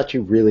 What got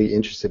you really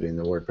interested in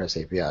the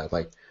WordPress API?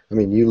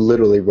 You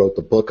literally wrote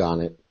the book on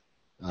it,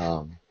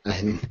 and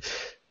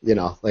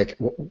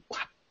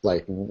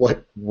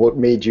what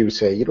made you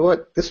say, you know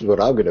what, this is what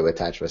I'm going to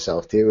attach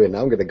myself to, and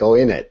I'm going to go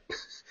in it?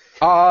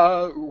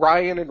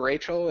 Ryan and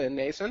Rachel and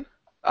Nathan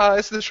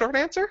is the short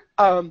answer.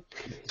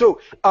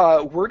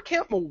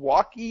 WordCamp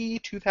Milwaukee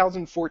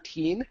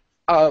 2014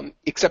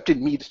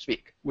 accepted me to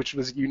speak, which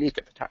was unique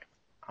at the time.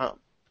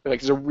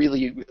 It's a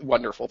really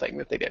wonderful thing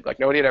that they did.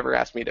 Nobody had ever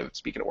asked me to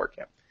speak at a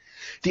WordCamp.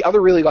 The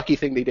other really lucky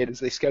thing they did is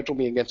they scheduled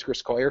me against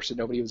Chris Coyier, so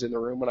nobody was in the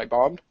room when I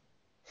bombed.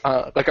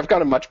 I've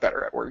gotten much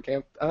better at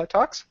WordCamp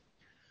talks.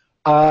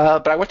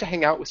 But I went to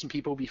hang out with some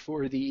people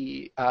before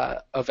the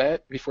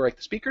event, before the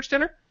speakers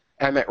dinner.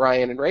 I met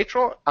Ryan and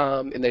Rachel,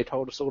 and they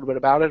told us a little bit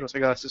about it. I was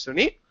like, oh, this is so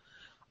neat.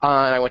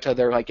 And I went to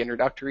their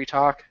introductory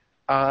talk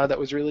that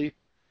was really,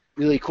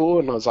 really cool,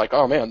 and I was like,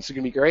 oh man, this is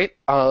gonna be great.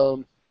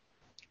 And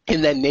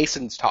then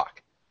Nason's talk.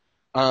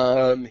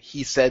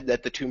 He said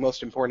that the two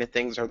most important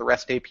things are the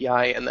REST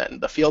API and then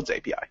the Fields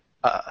API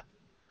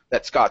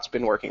that Scott's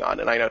been working on.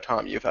 And I know,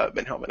 Tom, you've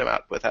been helping him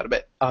out with that a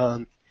bit.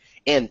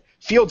 And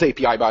Fields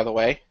API, by the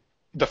way,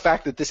 the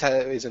fact that this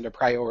isn't a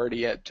priority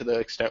yet to the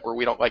extent where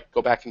we don't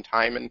go back in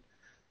time and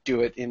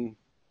do it in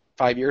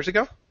 5 years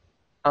ago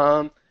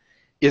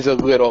is a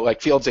little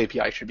Fields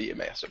API should be a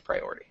massive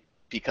priority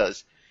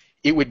because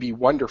it would be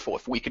wonderful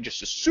if we could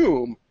just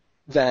assume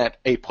that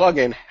a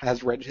plugin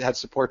has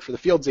support for the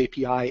Fields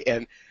API,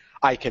 and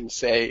I can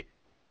say,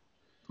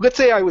 let's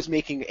say I was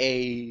making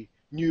a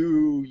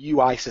new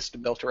UI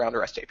system built around a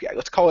REST API.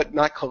 Let's call it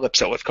not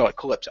Calypso, let's call it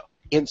Calypso.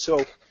 And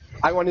so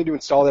I wanted to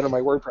install that on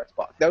my WordPress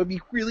blog. That would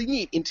be really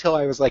neat until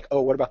I was like, oh,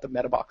 what about the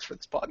metabox for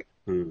this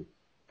plugin?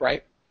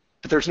 Right?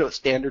 But there's no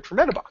standard for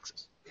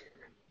metaboxes.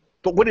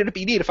 But wouldn't it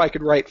be neat if I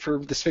could write for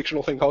this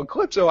fictional thing called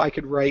Calypso, I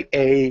could write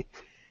an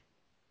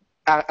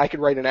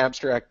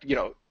abstract,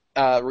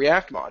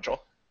 React module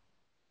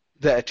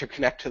to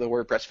connect to the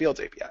WordPress Fields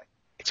API.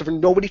 Except for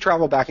nobody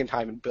traveled back in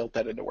time and built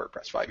that into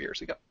WordPress 5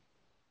 years ago.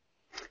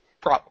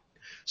 Problem.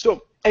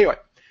 So anyway,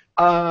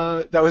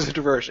 that was a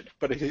diversion,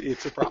 but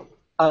it's a problem.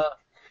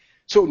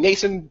 So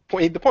Nason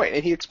made the point,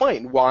 and he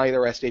explained why the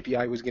REST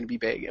API was going to be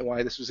big and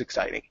why this was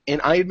exciting. And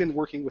I had been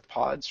working with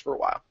pods for a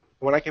while.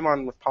 When I came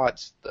on with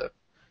pods, the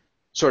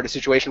sort of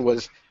situation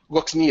was,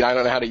 looks neat, I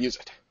don't know how to use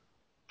it.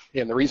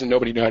 And the reason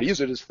nobody knew how to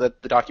use it is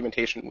that the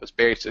documentation was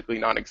basically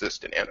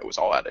non-existent and it was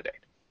all out of date.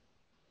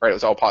 Right? It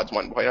was all pods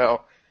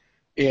 1.0,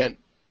 and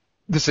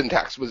the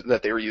syntax was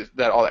that they were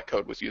that all that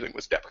code was using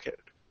was deprecated.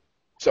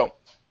 So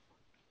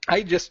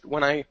I just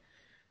when I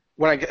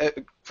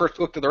first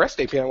looked at the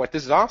REST API, I went,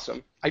 "This is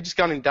awesome." I just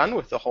got done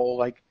with the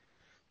whole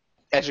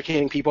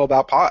educating people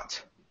about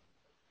pods.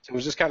 So it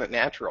was just kind of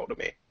natural to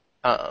me.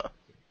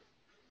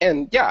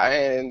 And yeah,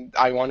 and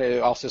I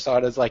also saw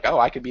it as like, oh,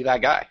 I could be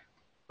that guy.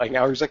 Like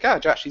now he's like, yeah,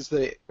 Josh, he's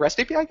the REST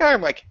API guy.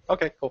 I'm like,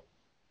 okay, cool,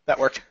 that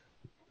worked.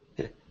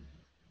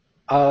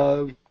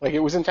 Like it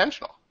was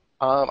intentional.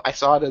 I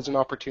saw it as an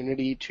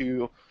opportunity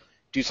to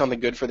do something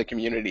good for the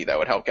community that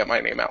would help get my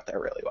name out there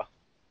really well.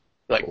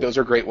 Like those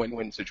are great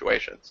win-win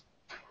situations.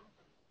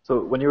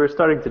 So when you were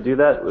starting to do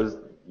that, was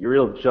your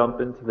real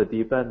jump into the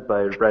deep end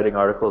by writing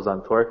articles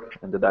on Torque,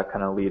 and did that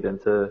kind of lead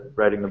into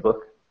writing the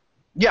book?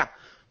 Yeah.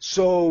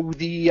 So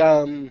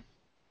the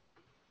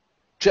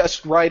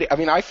just writing. I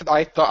mean, I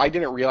thought I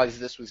didn't realize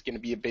this was going to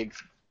be a big.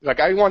 Like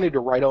I wanted to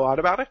write a lot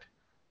about it,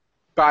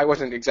 but I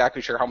wasn't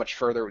exactly sure how much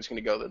further it was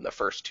going to go than the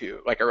first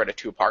two. Like I read a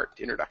 2-part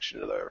introduction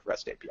to the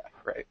REST API,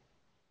 right?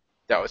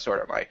 That was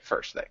sort of my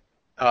first thing,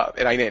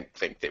 and I didn't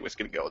think it was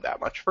going to go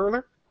that much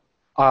further.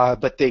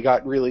 But they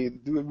got really,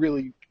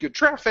 really good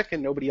traffic,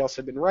 and nobody else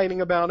had been writing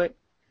about it.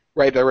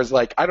 Right? There was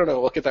like, I don't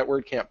know, look at that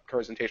WordCamp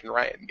presentation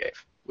Ryan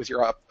gave. Was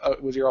your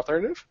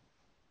alternative?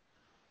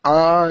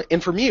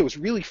 And for me, it was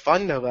really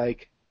fun to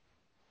like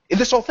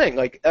this whole thing.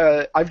 Like,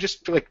 I've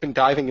just like been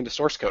diving into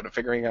source code and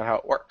figuring out how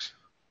it works.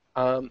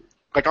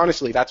 Like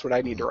honestly, that's what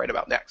I need to write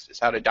about next: is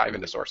how to dive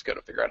into source code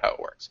and figure out how it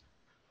works,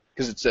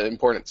 because it's an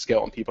important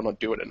skill and people don't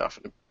do it enough.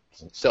 And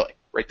it's silly,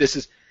 right?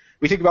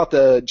 We think about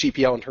the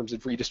GPL in terms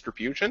of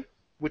redistribution,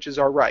 which is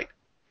our right.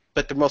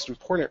 But the most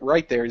important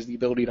right there is the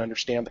ability to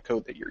understand the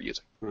code that you're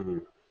using. Mm-hmm.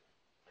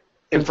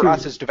 And for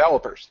us as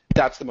developers,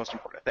 that's the most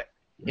important thing.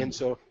 Mm-hmm. And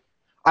so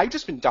I've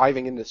just been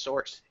diving into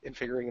source and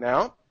figuring it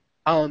out.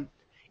 And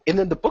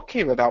then the book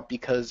came about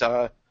because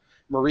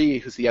Marie,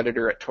 who's the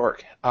editor at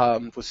Torque,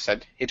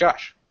 said, hey,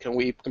 Josh, can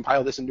we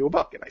compile this into a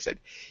book? And I said,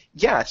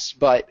 yes,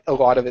 but a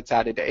lot of it's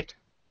out of date.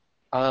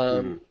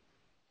 And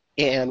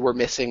we're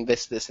missing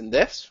this, this, and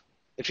this.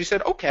 And she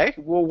said, okay,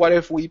 well, what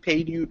if we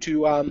paid you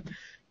to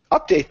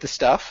update the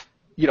stuff,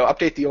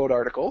 update the old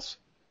articles,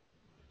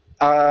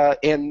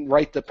 and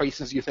write the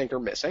pieces you think are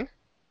missing,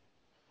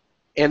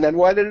 and then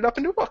we'll edit it up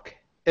into a book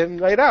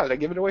and lay it out and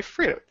give it away for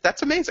free.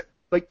 That's amazing.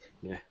 Like,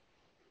 yeah.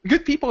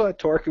 Good people at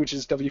Torque, which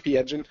is WP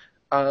Engine,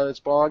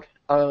 its blog,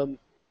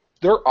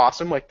 they're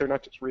awesome. Like, they're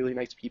not just really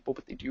nice people,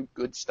 but they do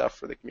good stuff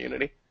for the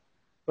community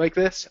like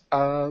this.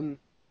 Like,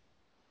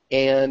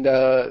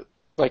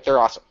 they're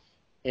awesome.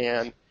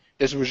 And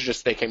this was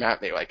just, they came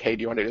at me like, hey,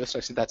 do you want to do this?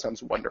 And I said, that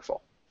sounds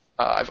wonderful.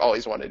 I've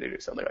always wanted to do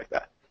something like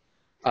that.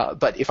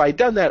 But if I'd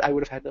done that, I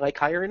would have had to like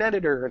hire an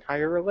editor and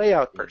hire a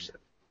layout person.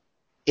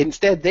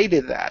 Instead, they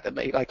did that, and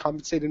they like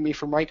compensated me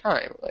for my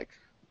time. Like,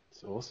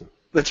 that's awesome.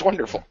 That's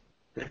wonderful.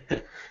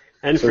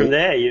 And from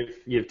there,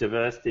 you've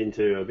diversed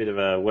into a bit of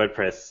a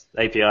WordPress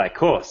API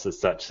course as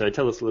such. So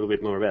tell us a little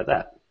bit more about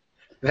that.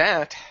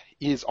 That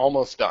is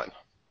almost done.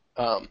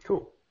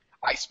 Cool.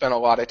 I spent a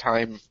lot of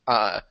time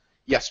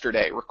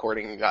yesterday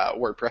recording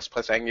WordPress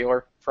plus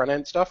Angular front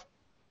end stuff.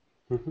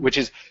 Which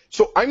is,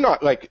 so I'm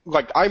not like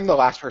I'm the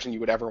last person you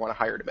would ever want to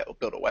hire to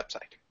build a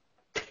website.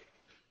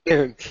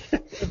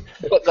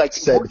 But like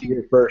said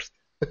here first.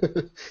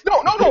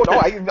 No.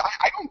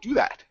 I don't do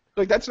that.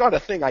 Like that's not a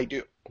thing I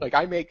do. Like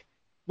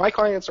my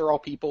clients are all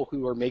people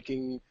who are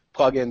making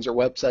plugins or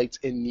websites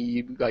and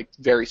need like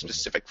very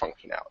specific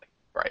functionality,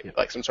 right? Yeah.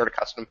 Like some sort of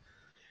custom,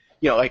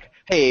 like,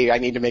 hey, I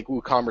need to make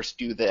WooCommerce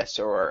do this,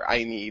 or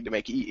I need to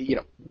make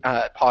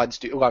pods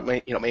do,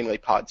 mainly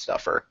pod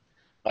stuff, or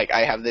like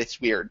I have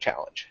this weird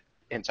challenge,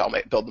 and so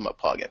I'll build them a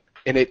plugin.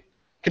 And it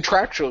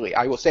contractually,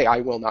 I will say I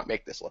will not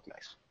make this look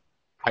nice.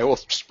 I will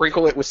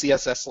sprinkle it with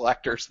CSS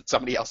selectors that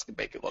somebody else can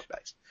make it look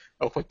nice.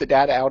 I'll put the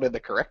data out in the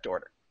correct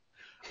order.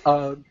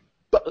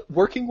 But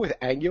working with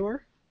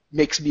Angular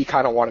makes me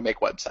kind of want to make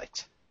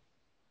websites.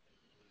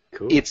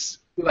 Cool. It's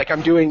like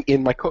I'm doing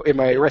in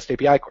my REST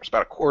API course,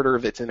 about a quarter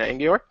of it's in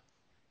Angular,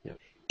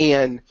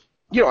 and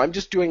I'm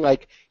just doing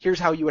like, here's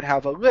how you would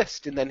have a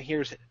list, and then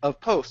here's of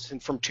posts,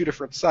 and from 2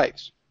 different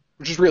sites,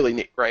 which is really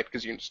neat, right?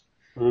 Because you just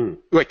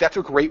like that's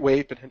a great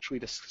way potentially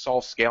to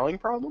solve scaling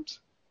problems,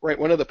 right?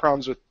 One of the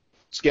problems with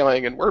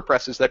scaling in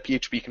WordPress is that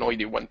PHP can only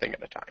do one thing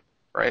at a time,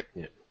 right?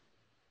 Yeah.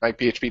 Like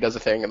PHP does a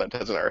thing and then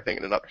does another thing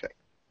and another thing,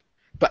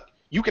 but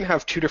you can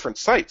have 2 different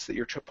sites that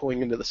you're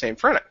pulling into the same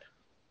front end.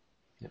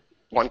 Yeah.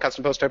 One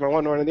custom post type on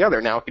one and the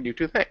other. Now it can do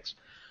 2 things.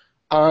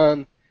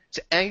 So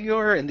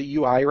Angular and the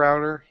UI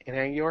router in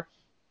Angular.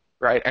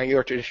 Right,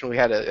 Angular traditionally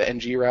had an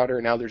NG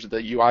router, now there's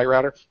the UI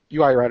router.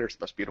 UI router is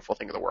the most beautiful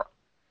thing in the world.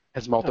 It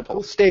has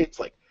multiple states.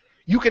 Like,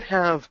 you could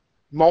have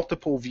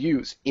multiple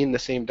views in the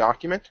same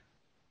document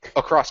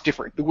across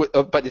different,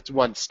 but it's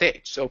one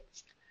state. So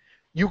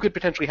you could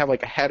potentially have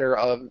like a header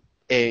of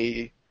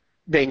a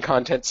main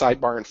content,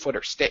 sidebar, and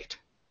footer state.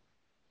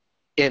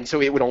 And so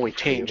it would only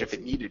change if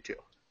it needed to.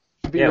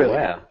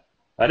 Wow.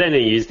 I don't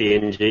even use the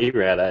NG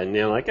router, and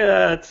you're like,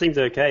 it seems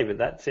okay, but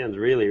that sounds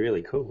really,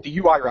 really cool. The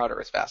UI router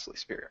is vastly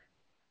superior.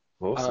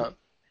 Awesome.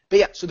 But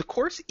yeah, so the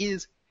course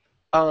was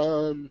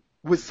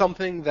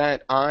something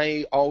that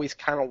I always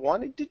kind of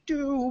wanted to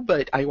do,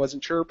 but I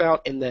wasn't sure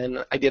about, and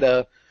then I did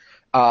a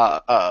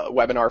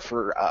webinar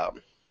for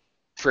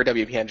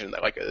WP Engine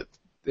that like an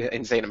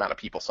insane amount of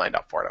people signed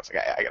up for, and I was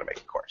like, I got to make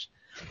a course.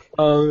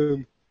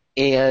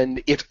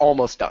 And it's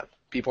almost done.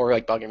 People are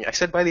like bugging me. I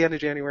said by the end of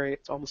January,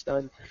 it's almost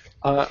done.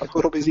 I'm a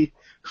little busy.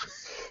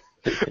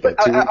 But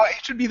I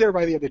should be there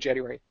by the end of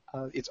January.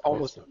 It's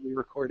almost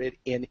recorded,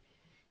 and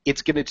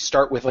it's going to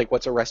start with like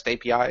what's a REST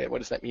API and what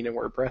does that mean in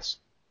WordPress,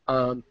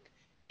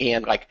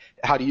 and like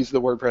how to use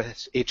the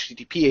WordPress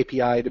HTTP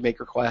API to make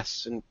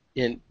requests and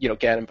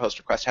get and post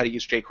requests, how to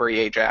use jQuery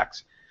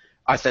Ajax,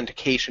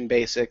 authentication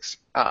basics,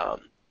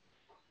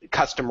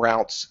 custom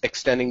routes,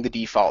 extending the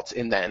defaults,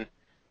 and then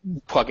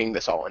plugging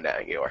this all into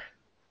Angular.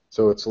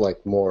 So it's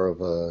like more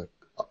of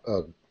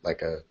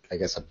I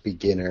guess a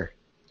beginner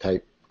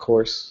type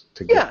course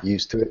to get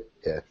used to it.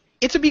 Yeah.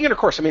 It's a beginner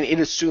course. I mean, it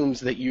assumes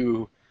that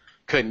you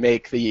could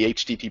make the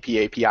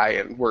HTTP API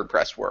and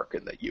WordPress work,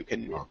 and that you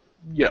can,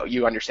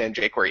 you understand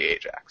jQuery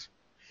Ajax.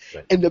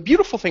 Right. And the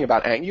beautiful thing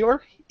about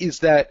Angular is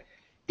that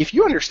if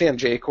you understand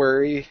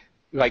jQuery,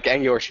 like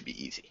Angular should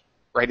be easy,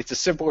 right? It's a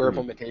simpler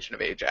implementation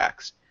of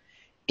Ajax,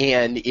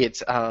 and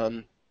it's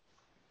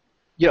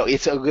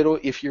it's a little,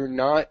 if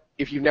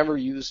you've never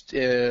used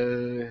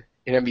an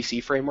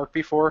MVC framework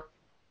before,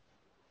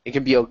 it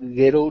can be a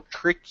little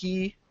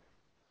tricky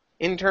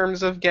in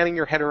terms of getting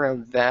your head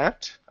around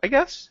that, I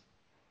guess.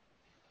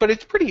 But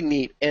it's pretty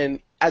neat, and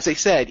as I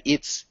said,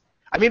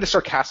 I made a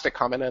sarcastic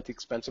comment at the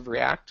expense of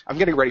React. I'm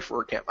getting ready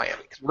for WordCamp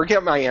Miami, because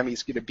WordCamp Miami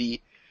is going to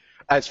be,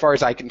 as far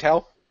as I can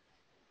tell,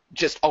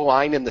 just a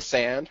line in the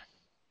sand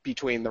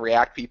between the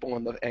React people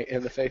and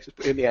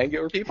the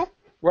Angular people,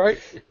 right?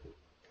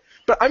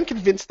 But I'm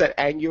convinced that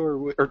I'm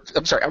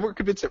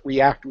convinced that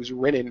React was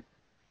written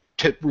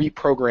to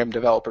reprogram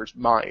developers'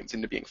 minds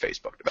into being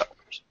Facebook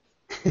developers.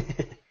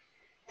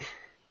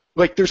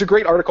 Like, there's a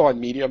great article on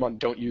Medium on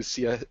don't use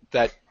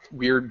that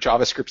weird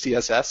JavaScript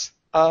CSS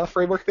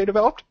framework they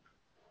developed.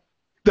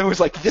 That was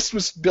like, this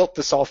was built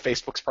to solve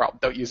Facebook's problem.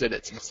 Don't use it.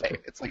 It's insane.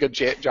 It's like a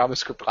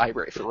JavaScript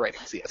library for writing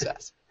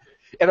CSS.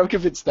 And I'm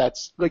convinced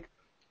that's, like,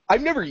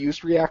 I've never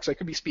used React, so I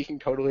could be speaking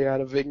totally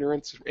out of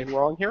ignorance and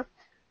wrong here.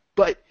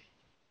 But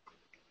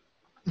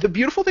the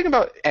beautiful thing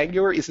about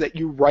Angular is that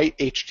you write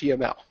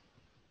HTML.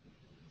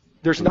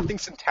 There's nothing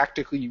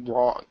syntactically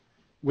wrong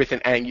with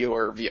an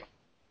Angular view,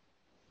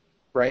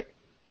 right?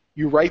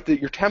 You write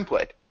your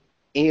template,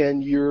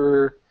 and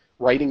you're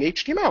writing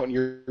HTML, and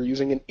you're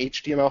using an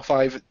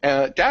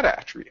HTML5 data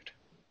attribute.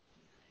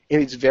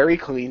 And it's very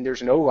clean.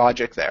 There's no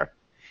logic there.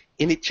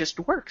 And it just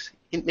works.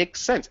 It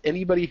makes sense.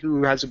 Anybody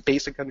who has a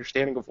basic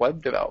understanding of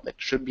web development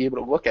should be able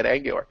to look at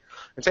Angular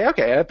and say,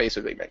 okay, that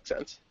basically makes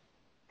sense,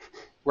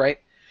 right?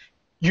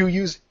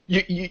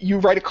 You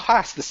write a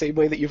class the same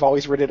way that you've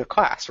always written a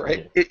class,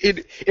 right?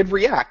 In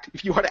React,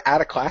 if you want to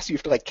add a class, you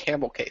have to like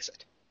camel case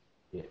it.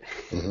 Yeah.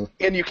 Mm-hmm.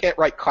 And you can't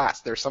write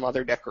class. There's some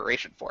other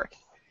declaration for it.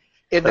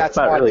 And that's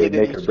not really in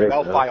an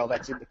HTML file.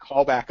 That's in the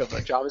callback of a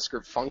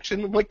JavaScript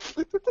function. I'm like,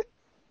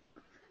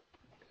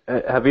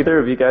 have either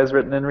of you guys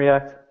written in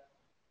React?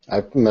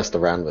 I've messed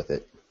around with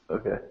it.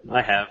 Okay.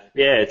 I have.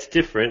 Yeah, it's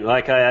different.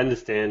 Like, I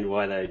understand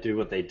why they do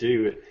what they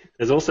do.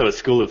 There's also a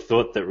school of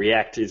thought that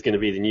React is going to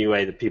be the new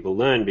way that people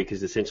learn,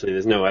 because essentially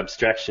there's no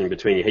abstraction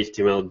between your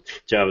HTML,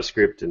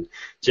 JavaScript, and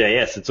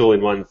JS. It's all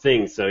in one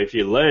thing. So if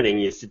you're learning,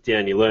 you sit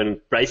down, you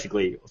learn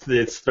basically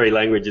there's three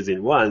languages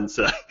in one.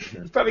 So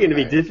it's probably going to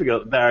be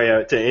difficult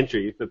barrier to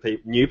entry for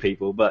new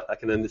people, but I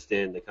can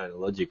understand the kind of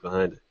logic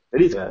behind it.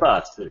 It is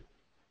fast too.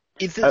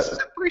 The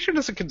separation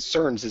as it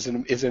concerns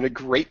is a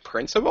great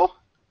principle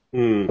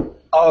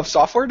of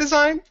software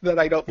design that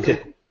I don't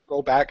think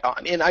go back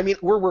on. And I mean,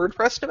 we're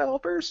WordPress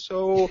developers,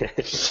 so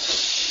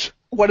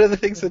one of the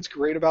things that's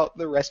great about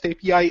the REST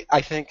API,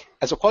 I think,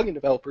 as a plugin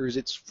developer, is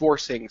it's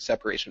forcing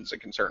separation as a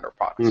concern of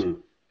products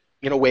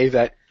in a way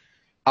that,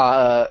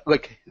 go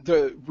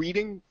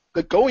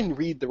and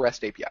read the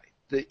REST API.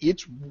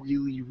 It's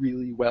really,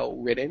 really well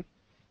written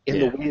in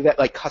the way that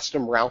like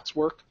custom routes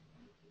work.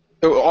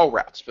 All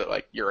routes, but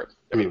like you're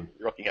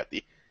looking at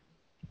the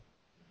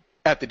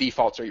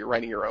defaults, or you're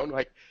writing your own.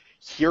 Like,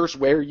 here's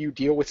where you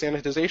deal with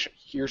sanitization.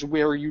 Here's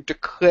where you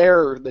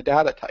declare the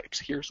data types.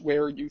 Here's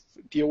where you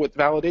deal with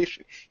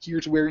validation.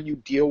 Here's where you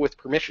deal with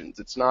permissions.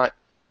 It's not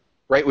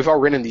right. We've all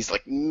written these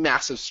like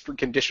massive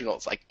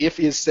conditionals, like if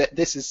is set,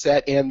 this is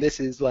set, and this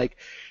is like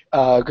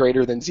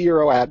greater than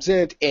 0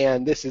 absent,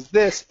 and this is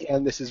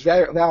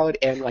valid,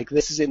 and like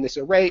this is in this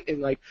array,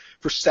 and like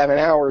for 7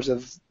 hours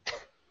of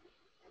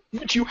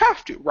which you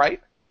have to,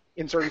 right,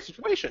 in certain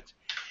situations.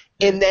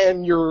 And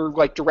then you're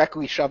like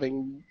directly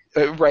shoving,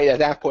 right at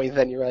that point,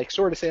 then you're like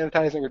sort of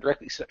sanitizing or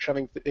directly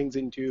shoving things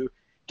into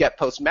get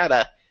post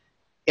meta,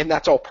 and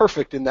that's all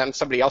perfect, and then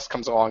somebody else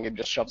comes along and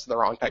just shoves the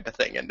wrong type of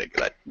thing into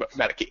that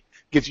meta key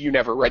because you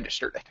never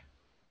registered it,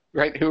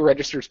 right? Who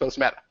registers post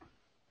meta?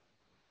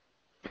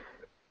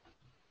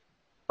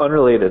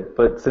 Unrelated,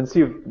 but since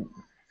you've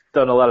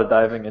done a lot of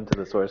diving into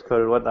the source code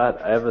and whatnot,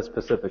 I have a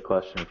specific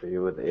question for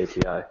you with the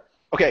API.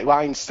 Okay,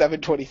 line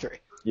 723.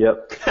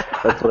 Yep,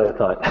 that's what I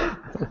thought.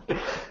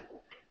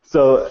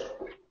 So,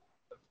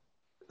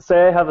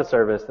 say I have a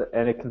service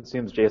and it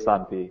consumes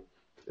JSONP.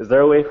 Is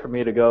there a way for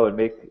me to go and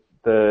make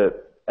the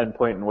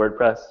endpoint in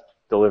WordPress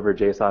deliver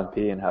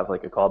JSONP and have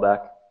like a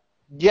callback?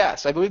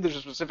 Yes, I believe there's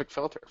a specific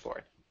filter for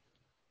it.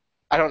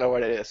 I don't know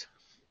what it is.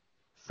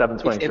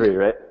 723,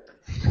 right?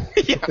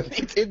 Yeah,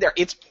 it's in there.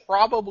 It's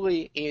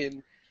probably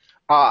in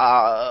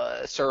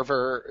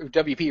server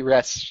WP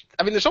REST.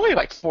 I mean, there's only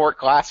like 4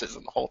 classes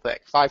in the whole thing,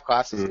 5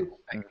 classes in the whole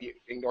thing if you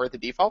ignore the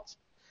defaults.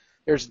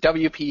 There's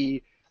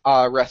WP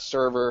REST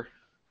server,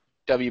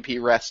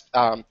 WP REST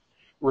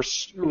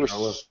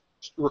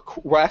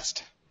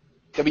request,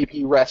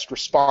 WP REST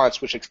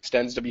response, which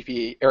extends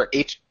WP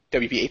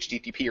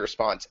HTTP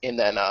response, and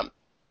then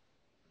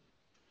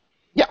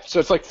so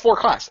it's like 4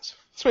 classes.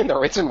 So in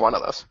there, it's in one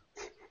of those.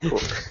 Cool.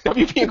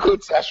 WP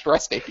includes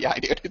 /REST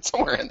API, dude. It's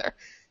somewhere in there.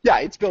 Yeah,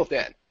 it's built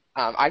in.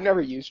 I've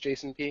never used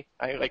JSONP.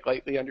 I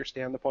lightly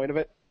understand the point of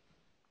it.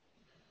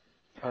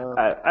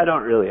 I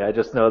don't really. I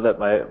just know that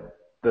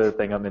the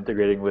thing I'm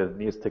integrating with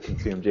needs to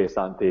consume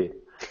JSONP.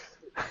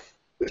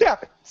 Yeah,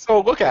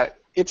 so look at it.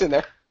 It's in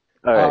there.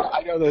 All right.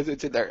 I know that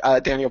it's in there.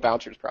 Daniel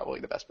Bouncer is probably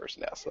the best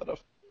person to ask that of.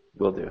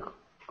 Will do.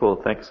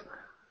 Cool, thanks.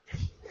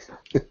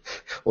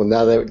 Well,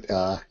 now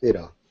that,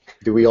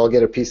 do we all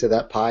get a piece of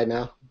that pie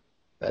now?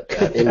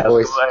 That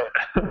invoice?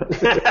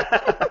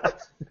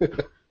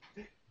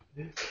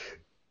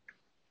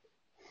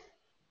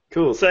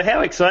 Cool. So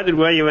how excited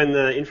were you when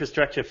the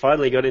infrastructure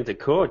finally got into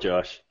core,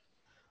 Josh?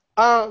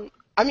 I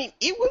mean,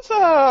 it's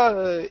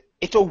a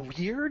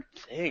weird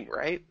thing,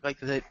 right? Like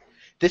that.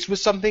 This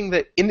was something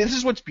that, and this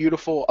is what's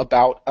beautiful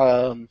about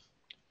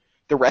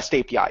the REST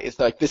API is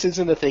like this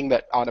isn't a thing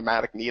that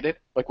Automattic needed.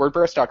 Like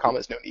WordPress.com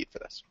has no need for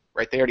this,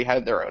 right? They already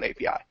had their own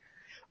API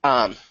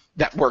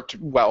that worked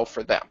well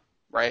for them,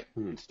 right?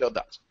 It still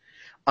does.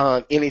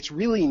 And it's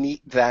really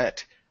neat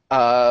that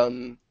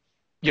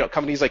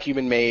companies like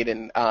Human Made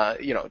and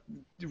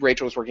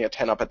Rachel was working at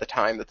 10up at the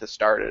time that this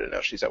started, and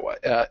now she's at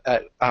what?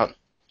 That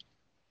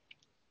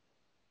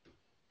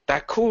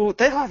cool.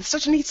 It's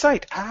such a neat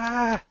site.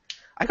 I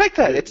like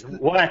that. It's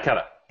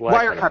Wirecutter.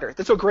 Wirecutter.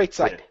 That's a great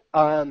site.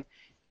 Yeah.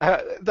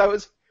 That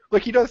was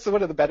like that's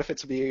one of the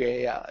benefits of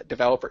being a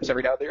developer. Is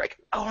every now and then you're like,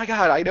 oh my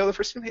god, I know the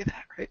person who made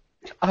that, right?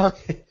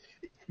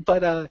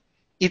 But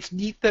it's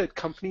neat that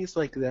companies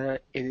like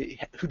that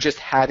who just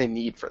had a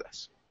need for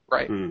this,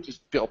 right,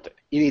 just built it.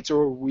 It's a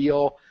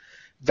real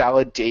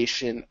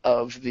validation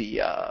of the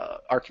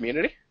our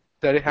community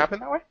that it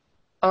happened that way.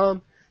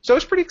 So I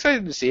was pretty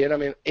excited to see it. I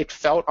mean, it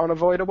felt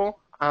unavoidable.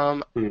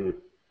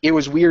 It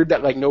was weird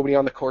that like nobody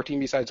on the core team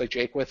besides like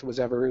Jake was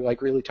ever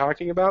like really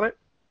talking about it.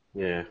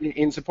 Yeah.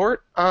 In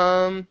support.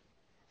 But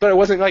it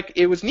wasn't like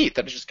it was neat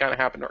that it just kind of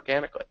happened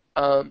organically.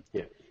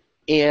 Yeah.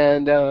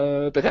 And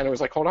but then it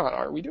was like, hold on,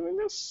 are we doing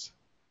this?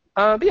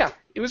 But yeah,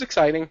 it was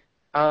exciting.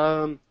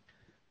 And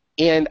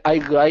I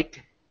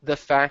like the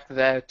fact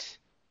that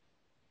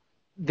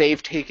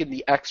they've taken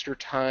the extra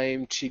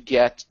time to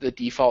get the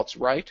defaults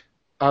right.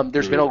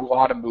 There's been a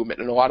lot of movement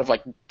and a lot of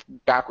like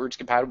backwards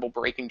compatible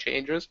breaking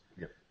changes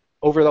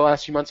over the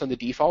last few months on the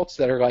defaults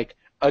that are like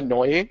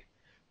annoying,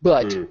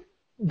 but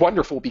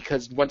wonderful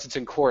because once it's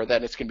in core,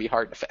 then it's going to be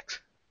hard to fix.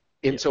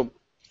 And so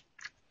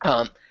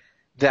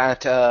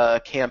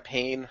that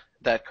campaign,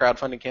 that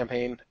crowdfunding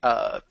campaign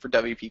for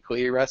WP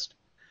CLI REST,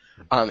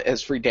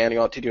 has freed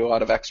Daniel to do a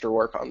lot of extra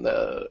work on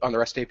the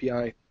REST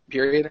API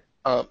period.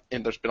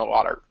 And there's been a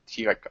lot of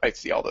I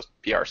see all those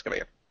PRs coming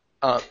in.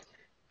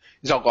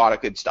 There's a lot of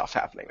good stuff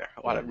happening there,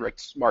 a lot of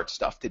smart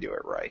stuff to do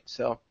it right.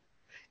 So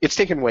it's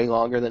taken way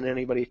longer than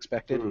anybody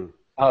expected.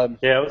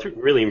 Yeah, I was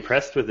really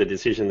impressed with the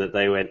decision that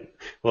they went,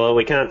 well,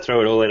 we can't throw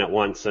it all in at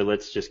once, so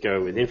let's just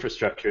go with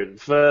infrastructure. At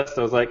first,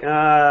 I was like,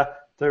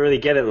 don't really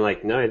get it. And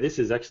like, no, this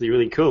is actually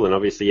really cool. And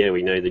obviously,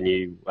 we know the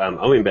new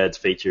OEmbeds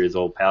feature is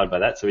all powered by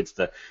that, so it's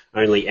the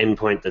only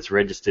endpoint that's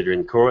registered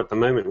in core at the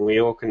moment, and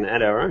we all can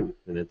add our own,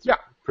 and it's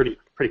pretty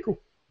cool.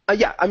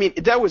 Yeah, I mean,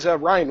 that was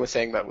Ryan was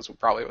saying that was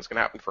probably what's going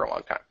to happen for a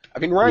long time. I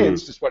mean,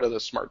 Ryan's just one of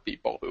those smart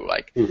people who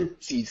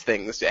sees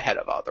things ahead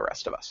of all the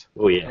rest of us.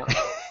 Oh yeah,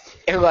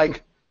 and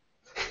like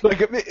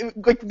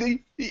the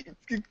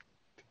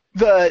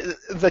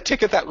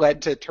ticket that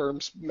led to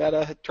term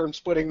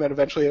splitting that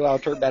eventually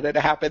allowed term meta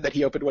to happen that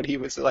he opened when he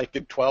was like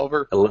in 12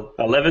 or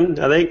 11,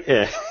 I think.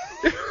 Yeah,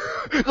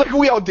 like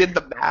we all did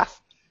the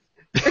math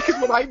because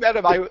when I met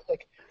him,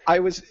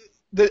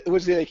 it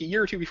was like a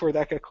year or two before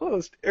that got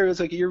closed. Or it was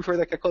like a year before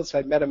that got closed.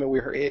 I met him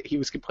and he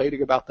was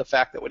complaining about the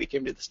fact that when he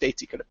came to the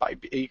States, he couldn't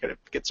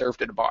get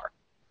served in a bar.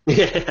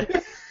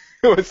 Yeah.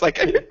 It was like,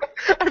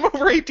 I'm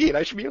over 18.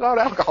 I should be allowed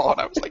alcohol. And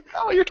I was like,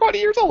 oh, you're 20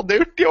 years old,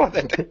 dude. Deal with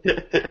it.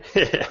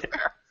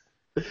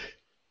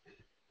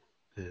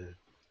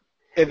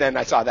 And then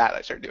I saw that.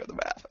 I started doing the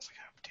math. I was like,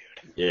 oh, dude.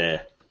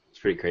 Yeah, it's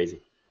pretty crazy.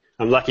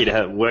 I'm lucky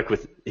to work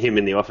with him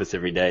in the office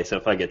every day, so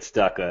if I get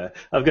stuck,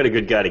 I've got a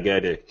good guy to go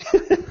to.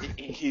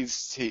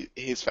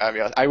 He's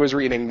fabulous. I was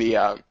reading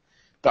the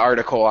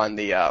article on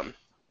the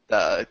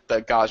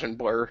Gaussian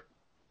blur.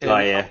 Oh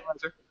yeah. I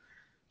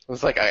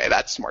was like, okay,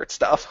 that's smart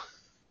stuff.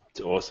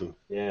 It's awesome.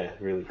 Yeah,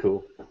 really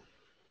cool.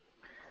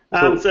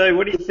 So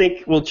what do you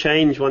think will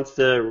change once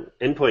the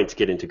endpoints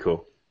get into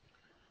core?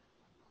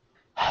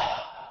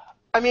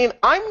 I mean,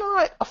 I'm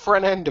not a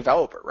front-end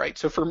developer, right?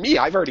 So for me,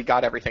 I've already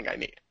got everything I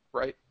need,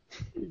 right?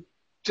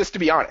 just to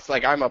be honest,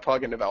 like I'm a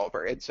plugin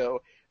developer, and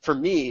so for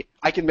me,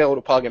 I can build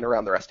a plugin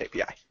around the REST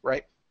API,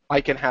 right?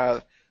 I can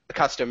have a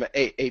custom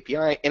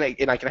API, and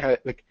I can have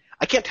like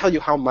I can't tell you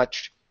how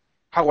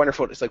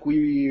wonderful it is. Like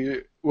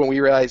when we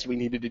realized we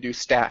needed to do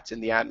stats in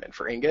the admin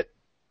for Ingot,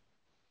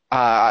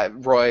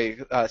 Roy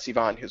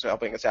Sivan, who's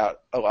helping us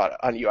out a lot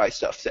on UI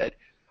stuff, said,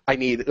 I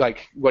need,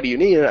 like, what do you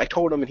need? And I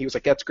told him, and he was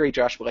like, that's great,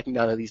 Josh, but, like,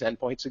 none of these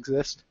endpoints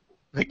exist.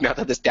 Like, none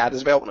of this data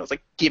is available. And I was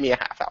like, give me a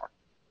half hour.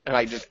 And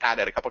I just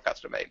added a couple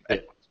custom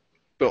endpoints.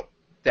 Boom.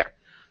 There.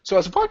 So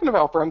as a plugin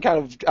developer, I'm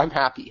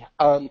happy.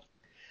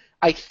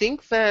 I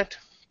think that,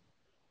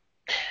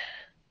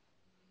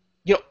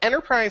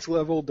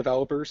 enterprise-level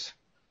developers,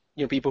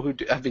 people who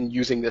have been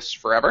using this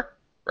forever,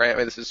 right? I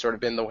mean, this has sort of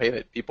been the way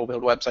that people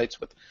build websites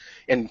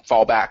and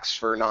fallbacks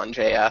for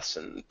non-JS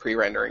and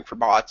pre-rendering for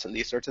bots and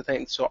these sorts of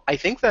things. So I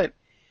think that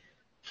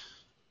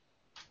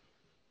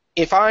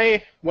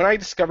when I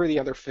discover the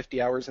other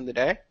 50 hours in the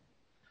day,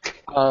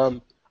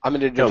 I'm going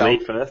to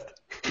develop first.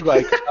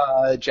 like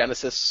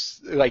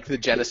Genesis, like the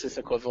Genesis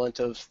equivalent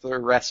of the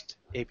REST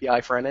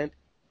API front end,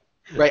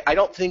 right? I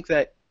don't think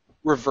that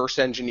reverse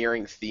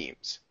engineering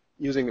themes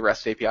using the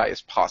REST API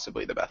is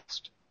possibly the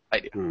best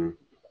idea.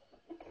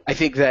 I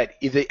think that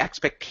the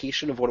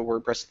expectation of what a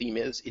WordPress theme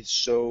is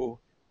so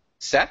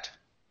set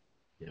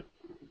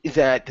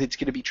that it's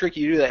going to be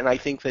tricky to do that. And I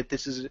think that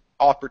this is an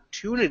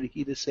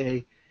opportunity to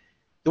say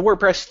the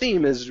WordPress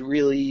theme is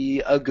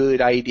really a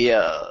good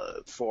idea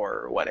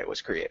for when it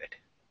was created.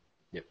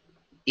 Yep.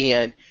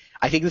 And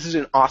I think this is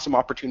an awesome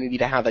opportunity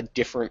to have a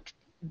different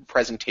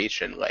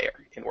presentation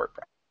layer in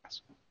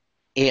WordPress.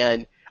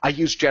 And I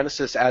use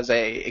Genesis as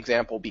a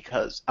example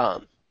because,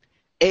 I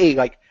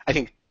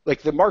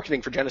think the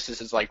marketing for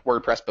Genesis is like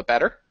WordPress but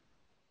better.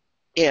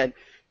 And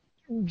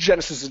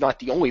Genesis is not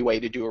the only way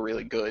to do a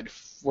really good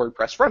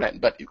WordPress front end,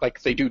 but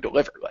like they do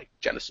deliver. Like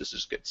Genesis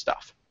is good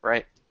stuff,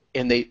 right?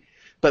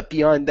 But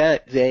beyond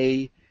that,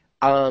 they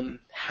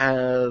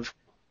have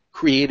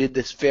created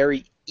this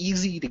very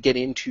easy to get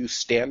into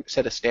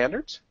set of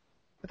standards.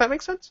 If that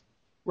makes sense,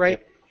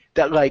 right?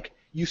 That like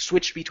you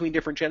switch between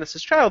different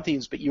Genesis child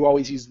themes, but you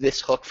always use this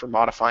hook for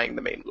modifying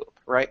the main loop,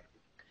 right?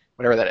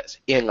 Whatever that is.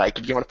 And like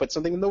if you want to put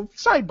something in the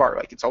sidebar,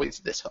 like it's always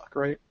this hook,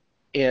 right?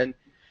 And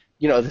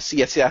the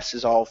CSS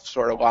is all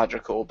sort of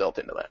logical built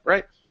into that,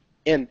 right?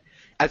 And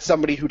as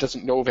somebody who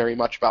doesn't know very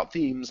much about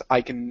themes,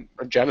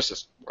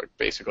 Genesis, like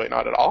basically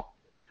not at all,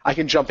 I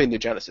can jump into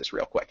Genesis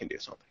real quick and do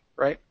something,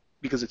 right?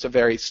 Because it's a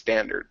very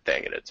standard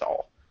thing and it's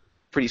all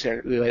pretty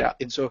standardly laid out.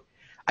 And so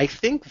I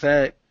think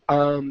that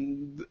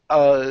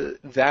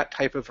that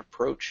type of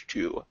approach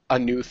to a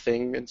new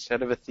thing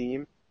instead of a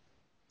theme,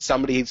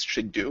 somebody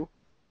should do.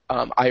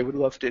 I would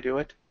love to do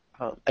it.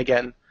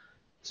 Again,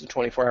 it's a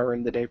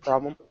 24-hour-in-the-day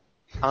problem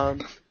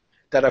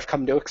that I've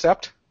come to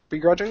accept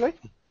begrudgingly.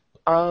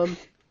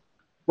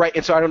 Right,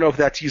 and so I don't know if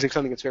that's using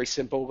something that's very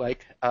simple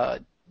like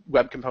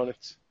web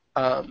components,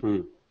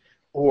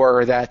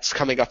 or that's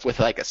coming up with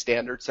like a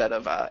standard set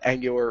of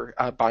Angular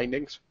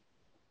bindings.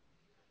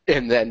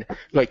 And then,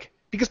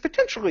 because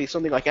potentially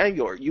something like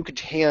Angular, you could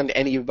hand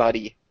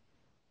anybody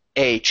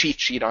a cheat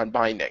sheet on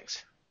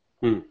bindings.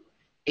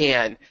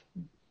 And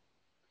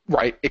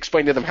right,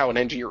 explain to them how an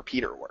ng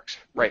repeater works,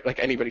 right? Like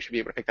anybody should be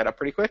able to pick that up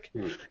pretty quick,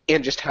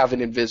 and just have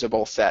an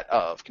invisible set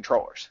of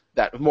controllers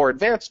that a more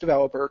advanced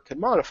developer could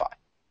modify,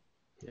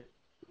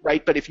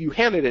 right? But if you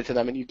handed it to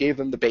them and you gave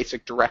them the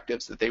basic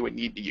directives that they would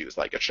need to use,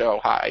 like a show,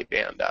 hide,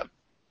 and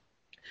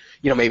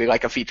maybe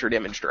like a featured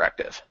image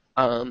directive,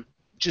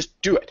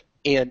 just do it.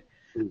 And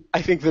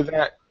I think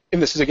that,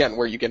 and this is again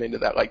where you get into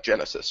that like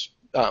Genesis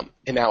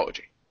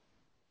analogy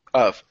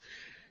of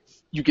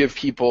you give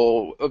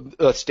people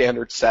a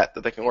standard set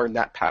that they can learn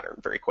that pattern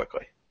very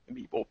quickly. And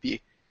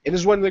this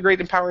is one of the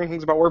great empowering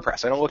things about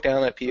WordPress. I don't look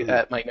down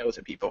at my nose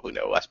at people who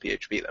know less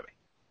PHP than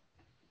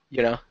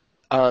me.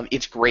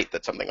 It's great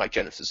that something like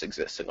Genesis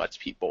exists and lets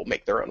people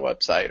make their own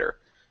website or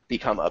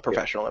become a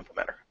professional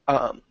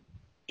implementer.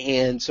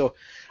 And so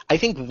I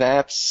think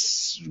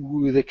that's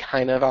the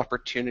kind of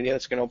opportunity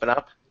that's going to open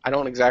up. I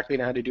don't exactly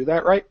know how to do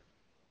that right.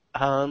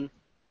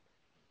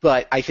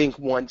 But I think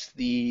once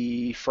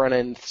the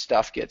front-end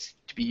stuff gets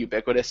to be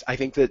ubiquitous, I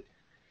think that,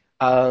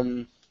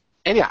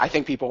 I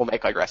think people will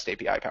make like REST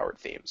API-powered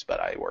themes,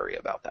 but I worry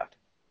about that.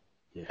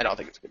 Yeah. I don't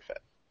think it's a good fit.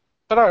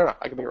 But I don't know.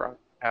 I could be wrong.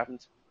 It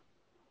happens.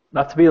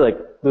 Not to be like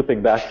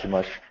looping back too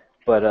much,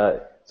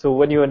 but so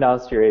when you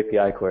announced your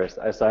API course,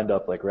 I signed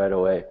up like right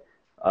away,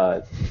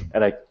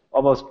 and I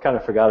almost kind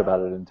of forgot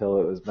about it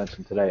until it was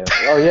mentioned today. I was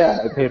like, oh yeah,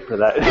 I paid for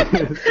that.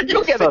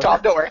 You'll get the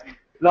top, don't worry.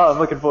 No, I'm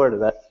looking forward to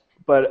that.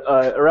 But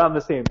around the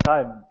same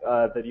time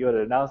that you had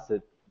announced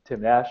it,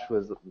 Tim Nash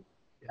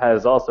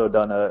has also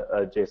done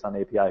a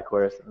JSON API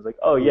course. And I was like,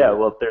 oh yeah,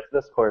 well there's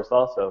this course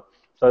also.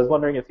 So I was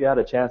wondering if you had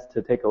a chance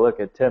to take a look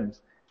at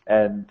Tim's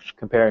and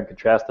compare and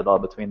contrast it all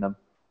between them.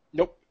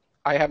 Nope,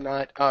 I have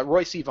not.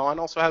 Roy Sivan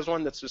also has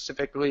one that's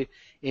specifically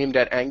aimed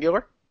at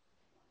Angular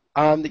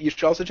that you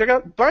should also check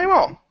out. Buy them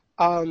all.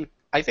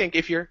 I think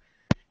if you're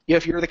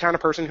the kind of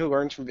person who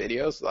learns from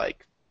videos,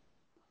 like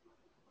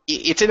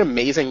it's an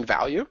amazing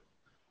value.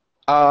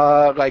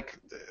 Like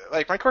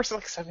my course is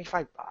like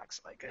 $75.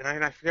 Like,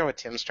 and I forget what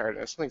Tim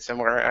started. It's something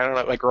similar. I don't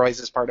know. Like Roy's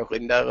is part of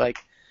Lynda. Like,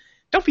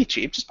 don't be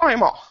cheap. Just buy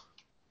them all.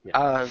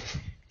 Yeah.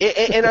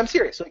 And I'm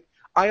serious. Like,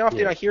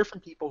 I hear from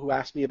people who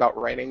ask me about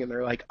writing, and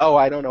they're like, "Oh,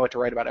 I don't know what to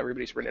write about.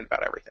 Everybody's written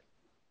about everything."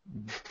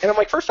 And I'm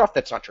like, first off,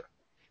 that's not true.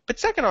 But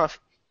second off,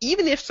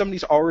 even if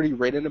somebody's already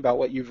written about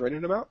what you've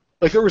written about,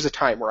 like there was a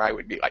time where I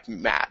would be like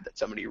mad that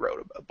somebody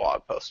wrote a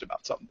blog post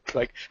about something.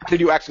 Like, how to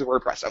do Access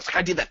WordPress. I was like,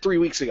 I did that 3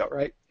 weeks ago,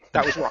 right?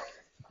 That was wrong.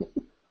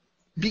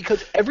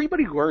 Because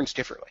everybody learns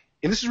differently.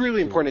 And this is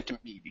really important to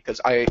me because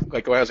when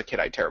I was a kid,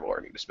 I had terrible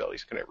learning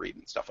disabilities, couldn't read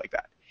and stuff like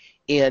that.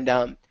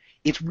 And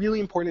it's really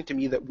important to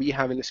me that we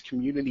have in this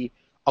community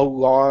a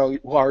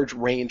large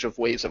range of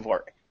ways of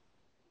learning.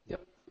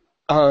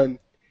 Yep.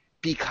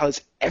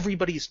 Because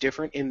everybody's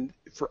different, and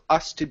for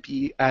us to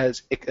be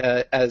as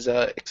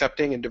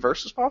accepting and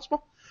diverse as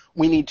possible,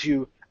 we need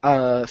to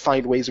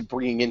find ways of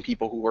bringing in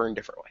people who learn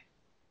differently.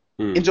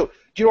 And so,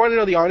 do you want to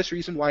know the honest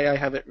reason why I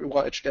haven't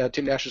watched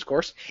Tim Nash's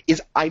course?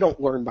 Is I don't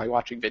learn by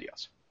watching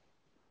videos.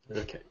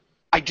 Okay.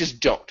 I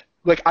just don't.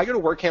 Like, I go to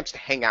WordCamps to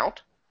hang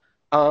out,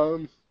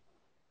 and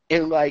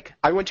like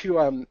I went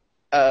to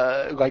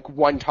like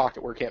one talk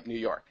at WordCamp New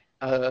York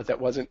that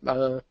wasn't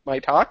my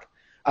talk.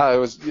 It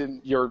was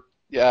your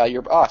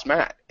boss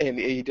Matt, and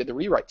he did the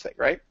rewrites thing,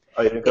 right?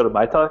 Oh, you didn't go to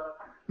my talk?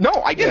 No,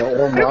 I didn't.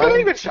 Oh, I didn't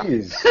believe it.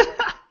 jeez.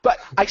 But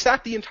I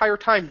sat the entire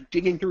time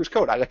digging through his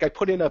code. I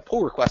put in a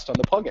pull request on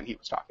the plugin he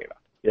was talking about.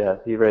 Yeah,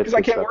 he writes. Because I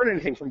can't learn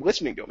anything from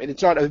listening to him, and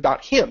it's not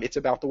about him. It's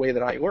about the way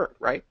that I learn,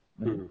 right?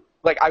 Mm-hmm.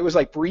 Like I was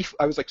like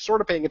sort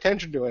of paying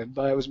attention to him,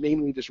 but I was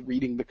mainly just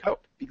reading the code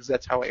because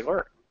that's how I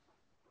learn.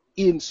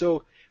 And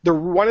so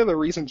one of the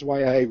reasons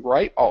why I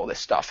write all this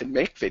stuff and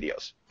make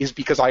videos is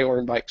because I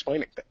learn by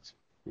explaining things.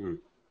 Mm.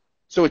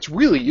 So it's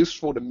really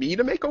useful to me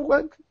to make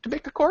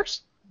a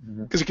course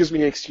because it gives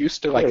me an excuse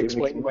to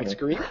explain my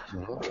screen.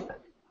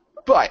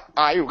 But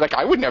I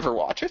would never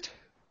watch it,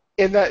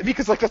 and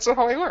because that's not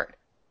how I learn.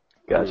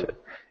 Gotcha.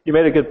 You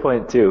made a good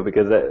point too,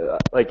 because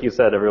like you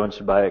said, everyone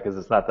should buy it because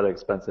it's not that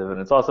expensive,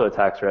 and it's also a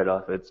tax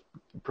write-off. It's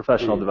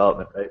professional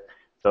development, right?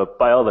 So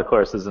buy all the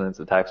courses, and it's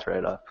a tax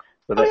write-off.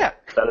 So that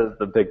is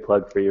the big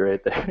plug for you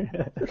right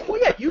there.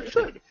 Well, yeah, you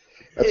should.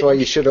 That's why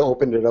you should have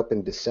opened it up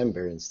in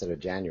December instead of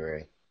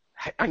January.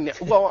 I know.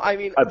 Well, I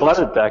mean, I bought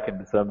it back in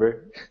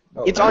December.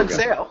 Oh, it's on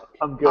sale.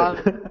 I'm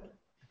good.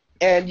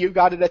 And you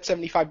got it at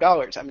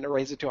 $75. I'm going to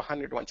raise it to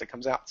 $100 once it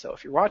comes out. So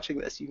if you're watching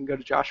this, you can go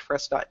to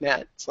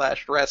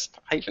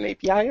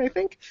joshfrest.net/REST-API, I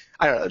think.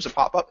 I don't know. There's a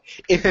pop-up.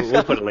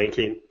 We'll put a link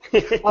in.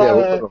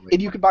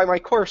 And you can buy my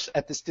course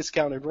at this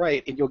discounted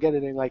rate, and you'll get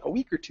it in like a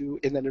week or two,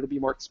 and then it'll be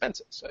more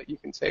expensive. So you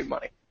can save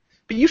money.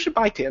 But you should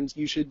buy Tim's.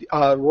 You should.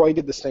 Roy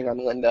did this thing on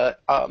Lynda.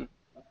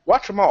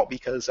 Watch them all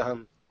because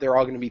they're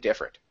all going to be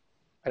different.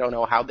 I don't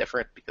know how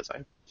different because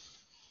I.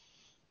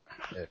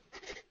 Yeah.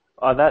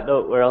 On that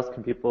note, where else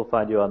can people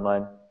find you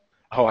online?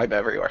 Oh, I'm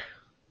everywhere.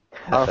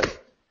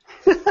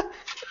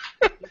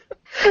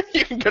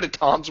 You can go to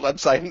Tom's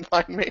website and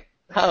find me.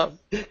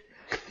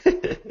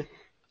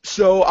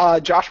 So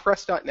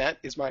joshpress.net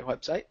is my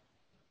website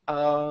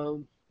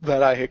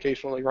that I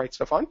occasionally write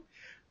stuff on.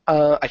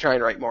 I try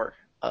and write more.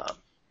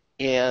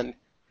 And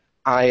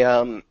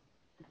I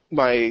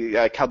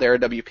my Caldera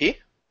WP.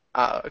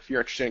 If you're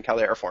interested in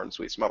Caldera Forms,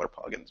 we have some other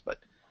plugins, but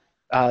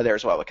there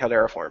as well, the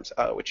Caldera Forms,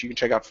 which you can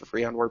check out for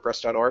free on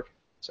WordPress.org.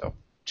 So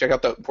check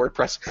out the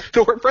WordPress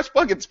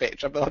plugins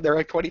page. I've been on there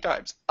like 20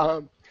 times.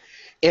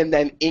 And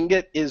then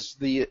Ingot is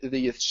the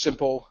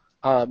simple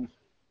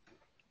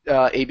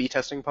A/B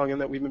testing plugin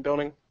that we've been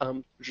building,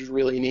 which is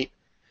really neat.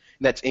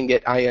 And that's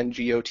Ingot,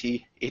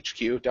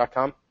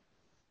 INGOTHQ.com.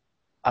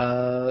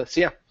 So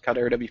yeah,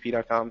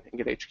 CaldeраWP.com,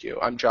 IngotHQ.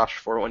 I'm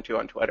Josh412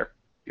 on Twitter.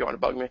 If you want to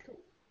bug me,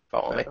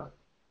 follow me.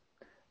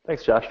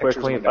 Thanks, Josh. Where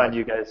can we find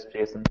you guys,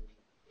 Jason?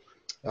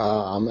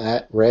 I'm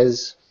at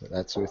Rez.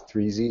 That's with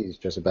 3 Z's,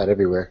 just about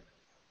everywhere.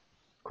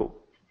 Cool.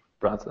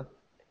 Bronson?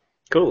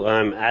 Cool.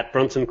 I'm at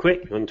Bronson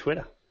Quick on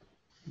Twitter.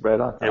 Right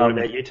on. And what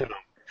about you, Tom?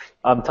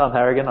 I'm Tom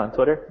Harrigan on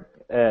Twitter.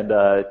 And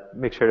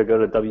make sure to go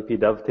to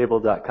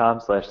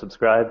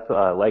wpdevtable.com/subscribe.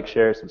 Like,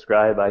 share,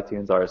 subscribe,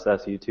 iTunes,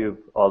 RSS, YouTube,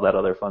 all that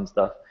other fun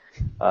stuff.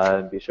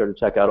 And be sure to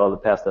check out all the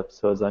past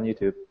episodes on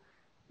YouTube.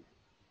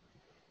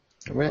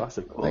 All right.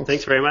 Awesome. Well,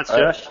 thanks very much,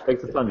 Josh. Right.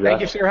 Thanks a ton, Josh. Thank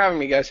you for having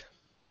me, guys.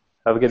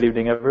 Have a good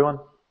evening, everyone.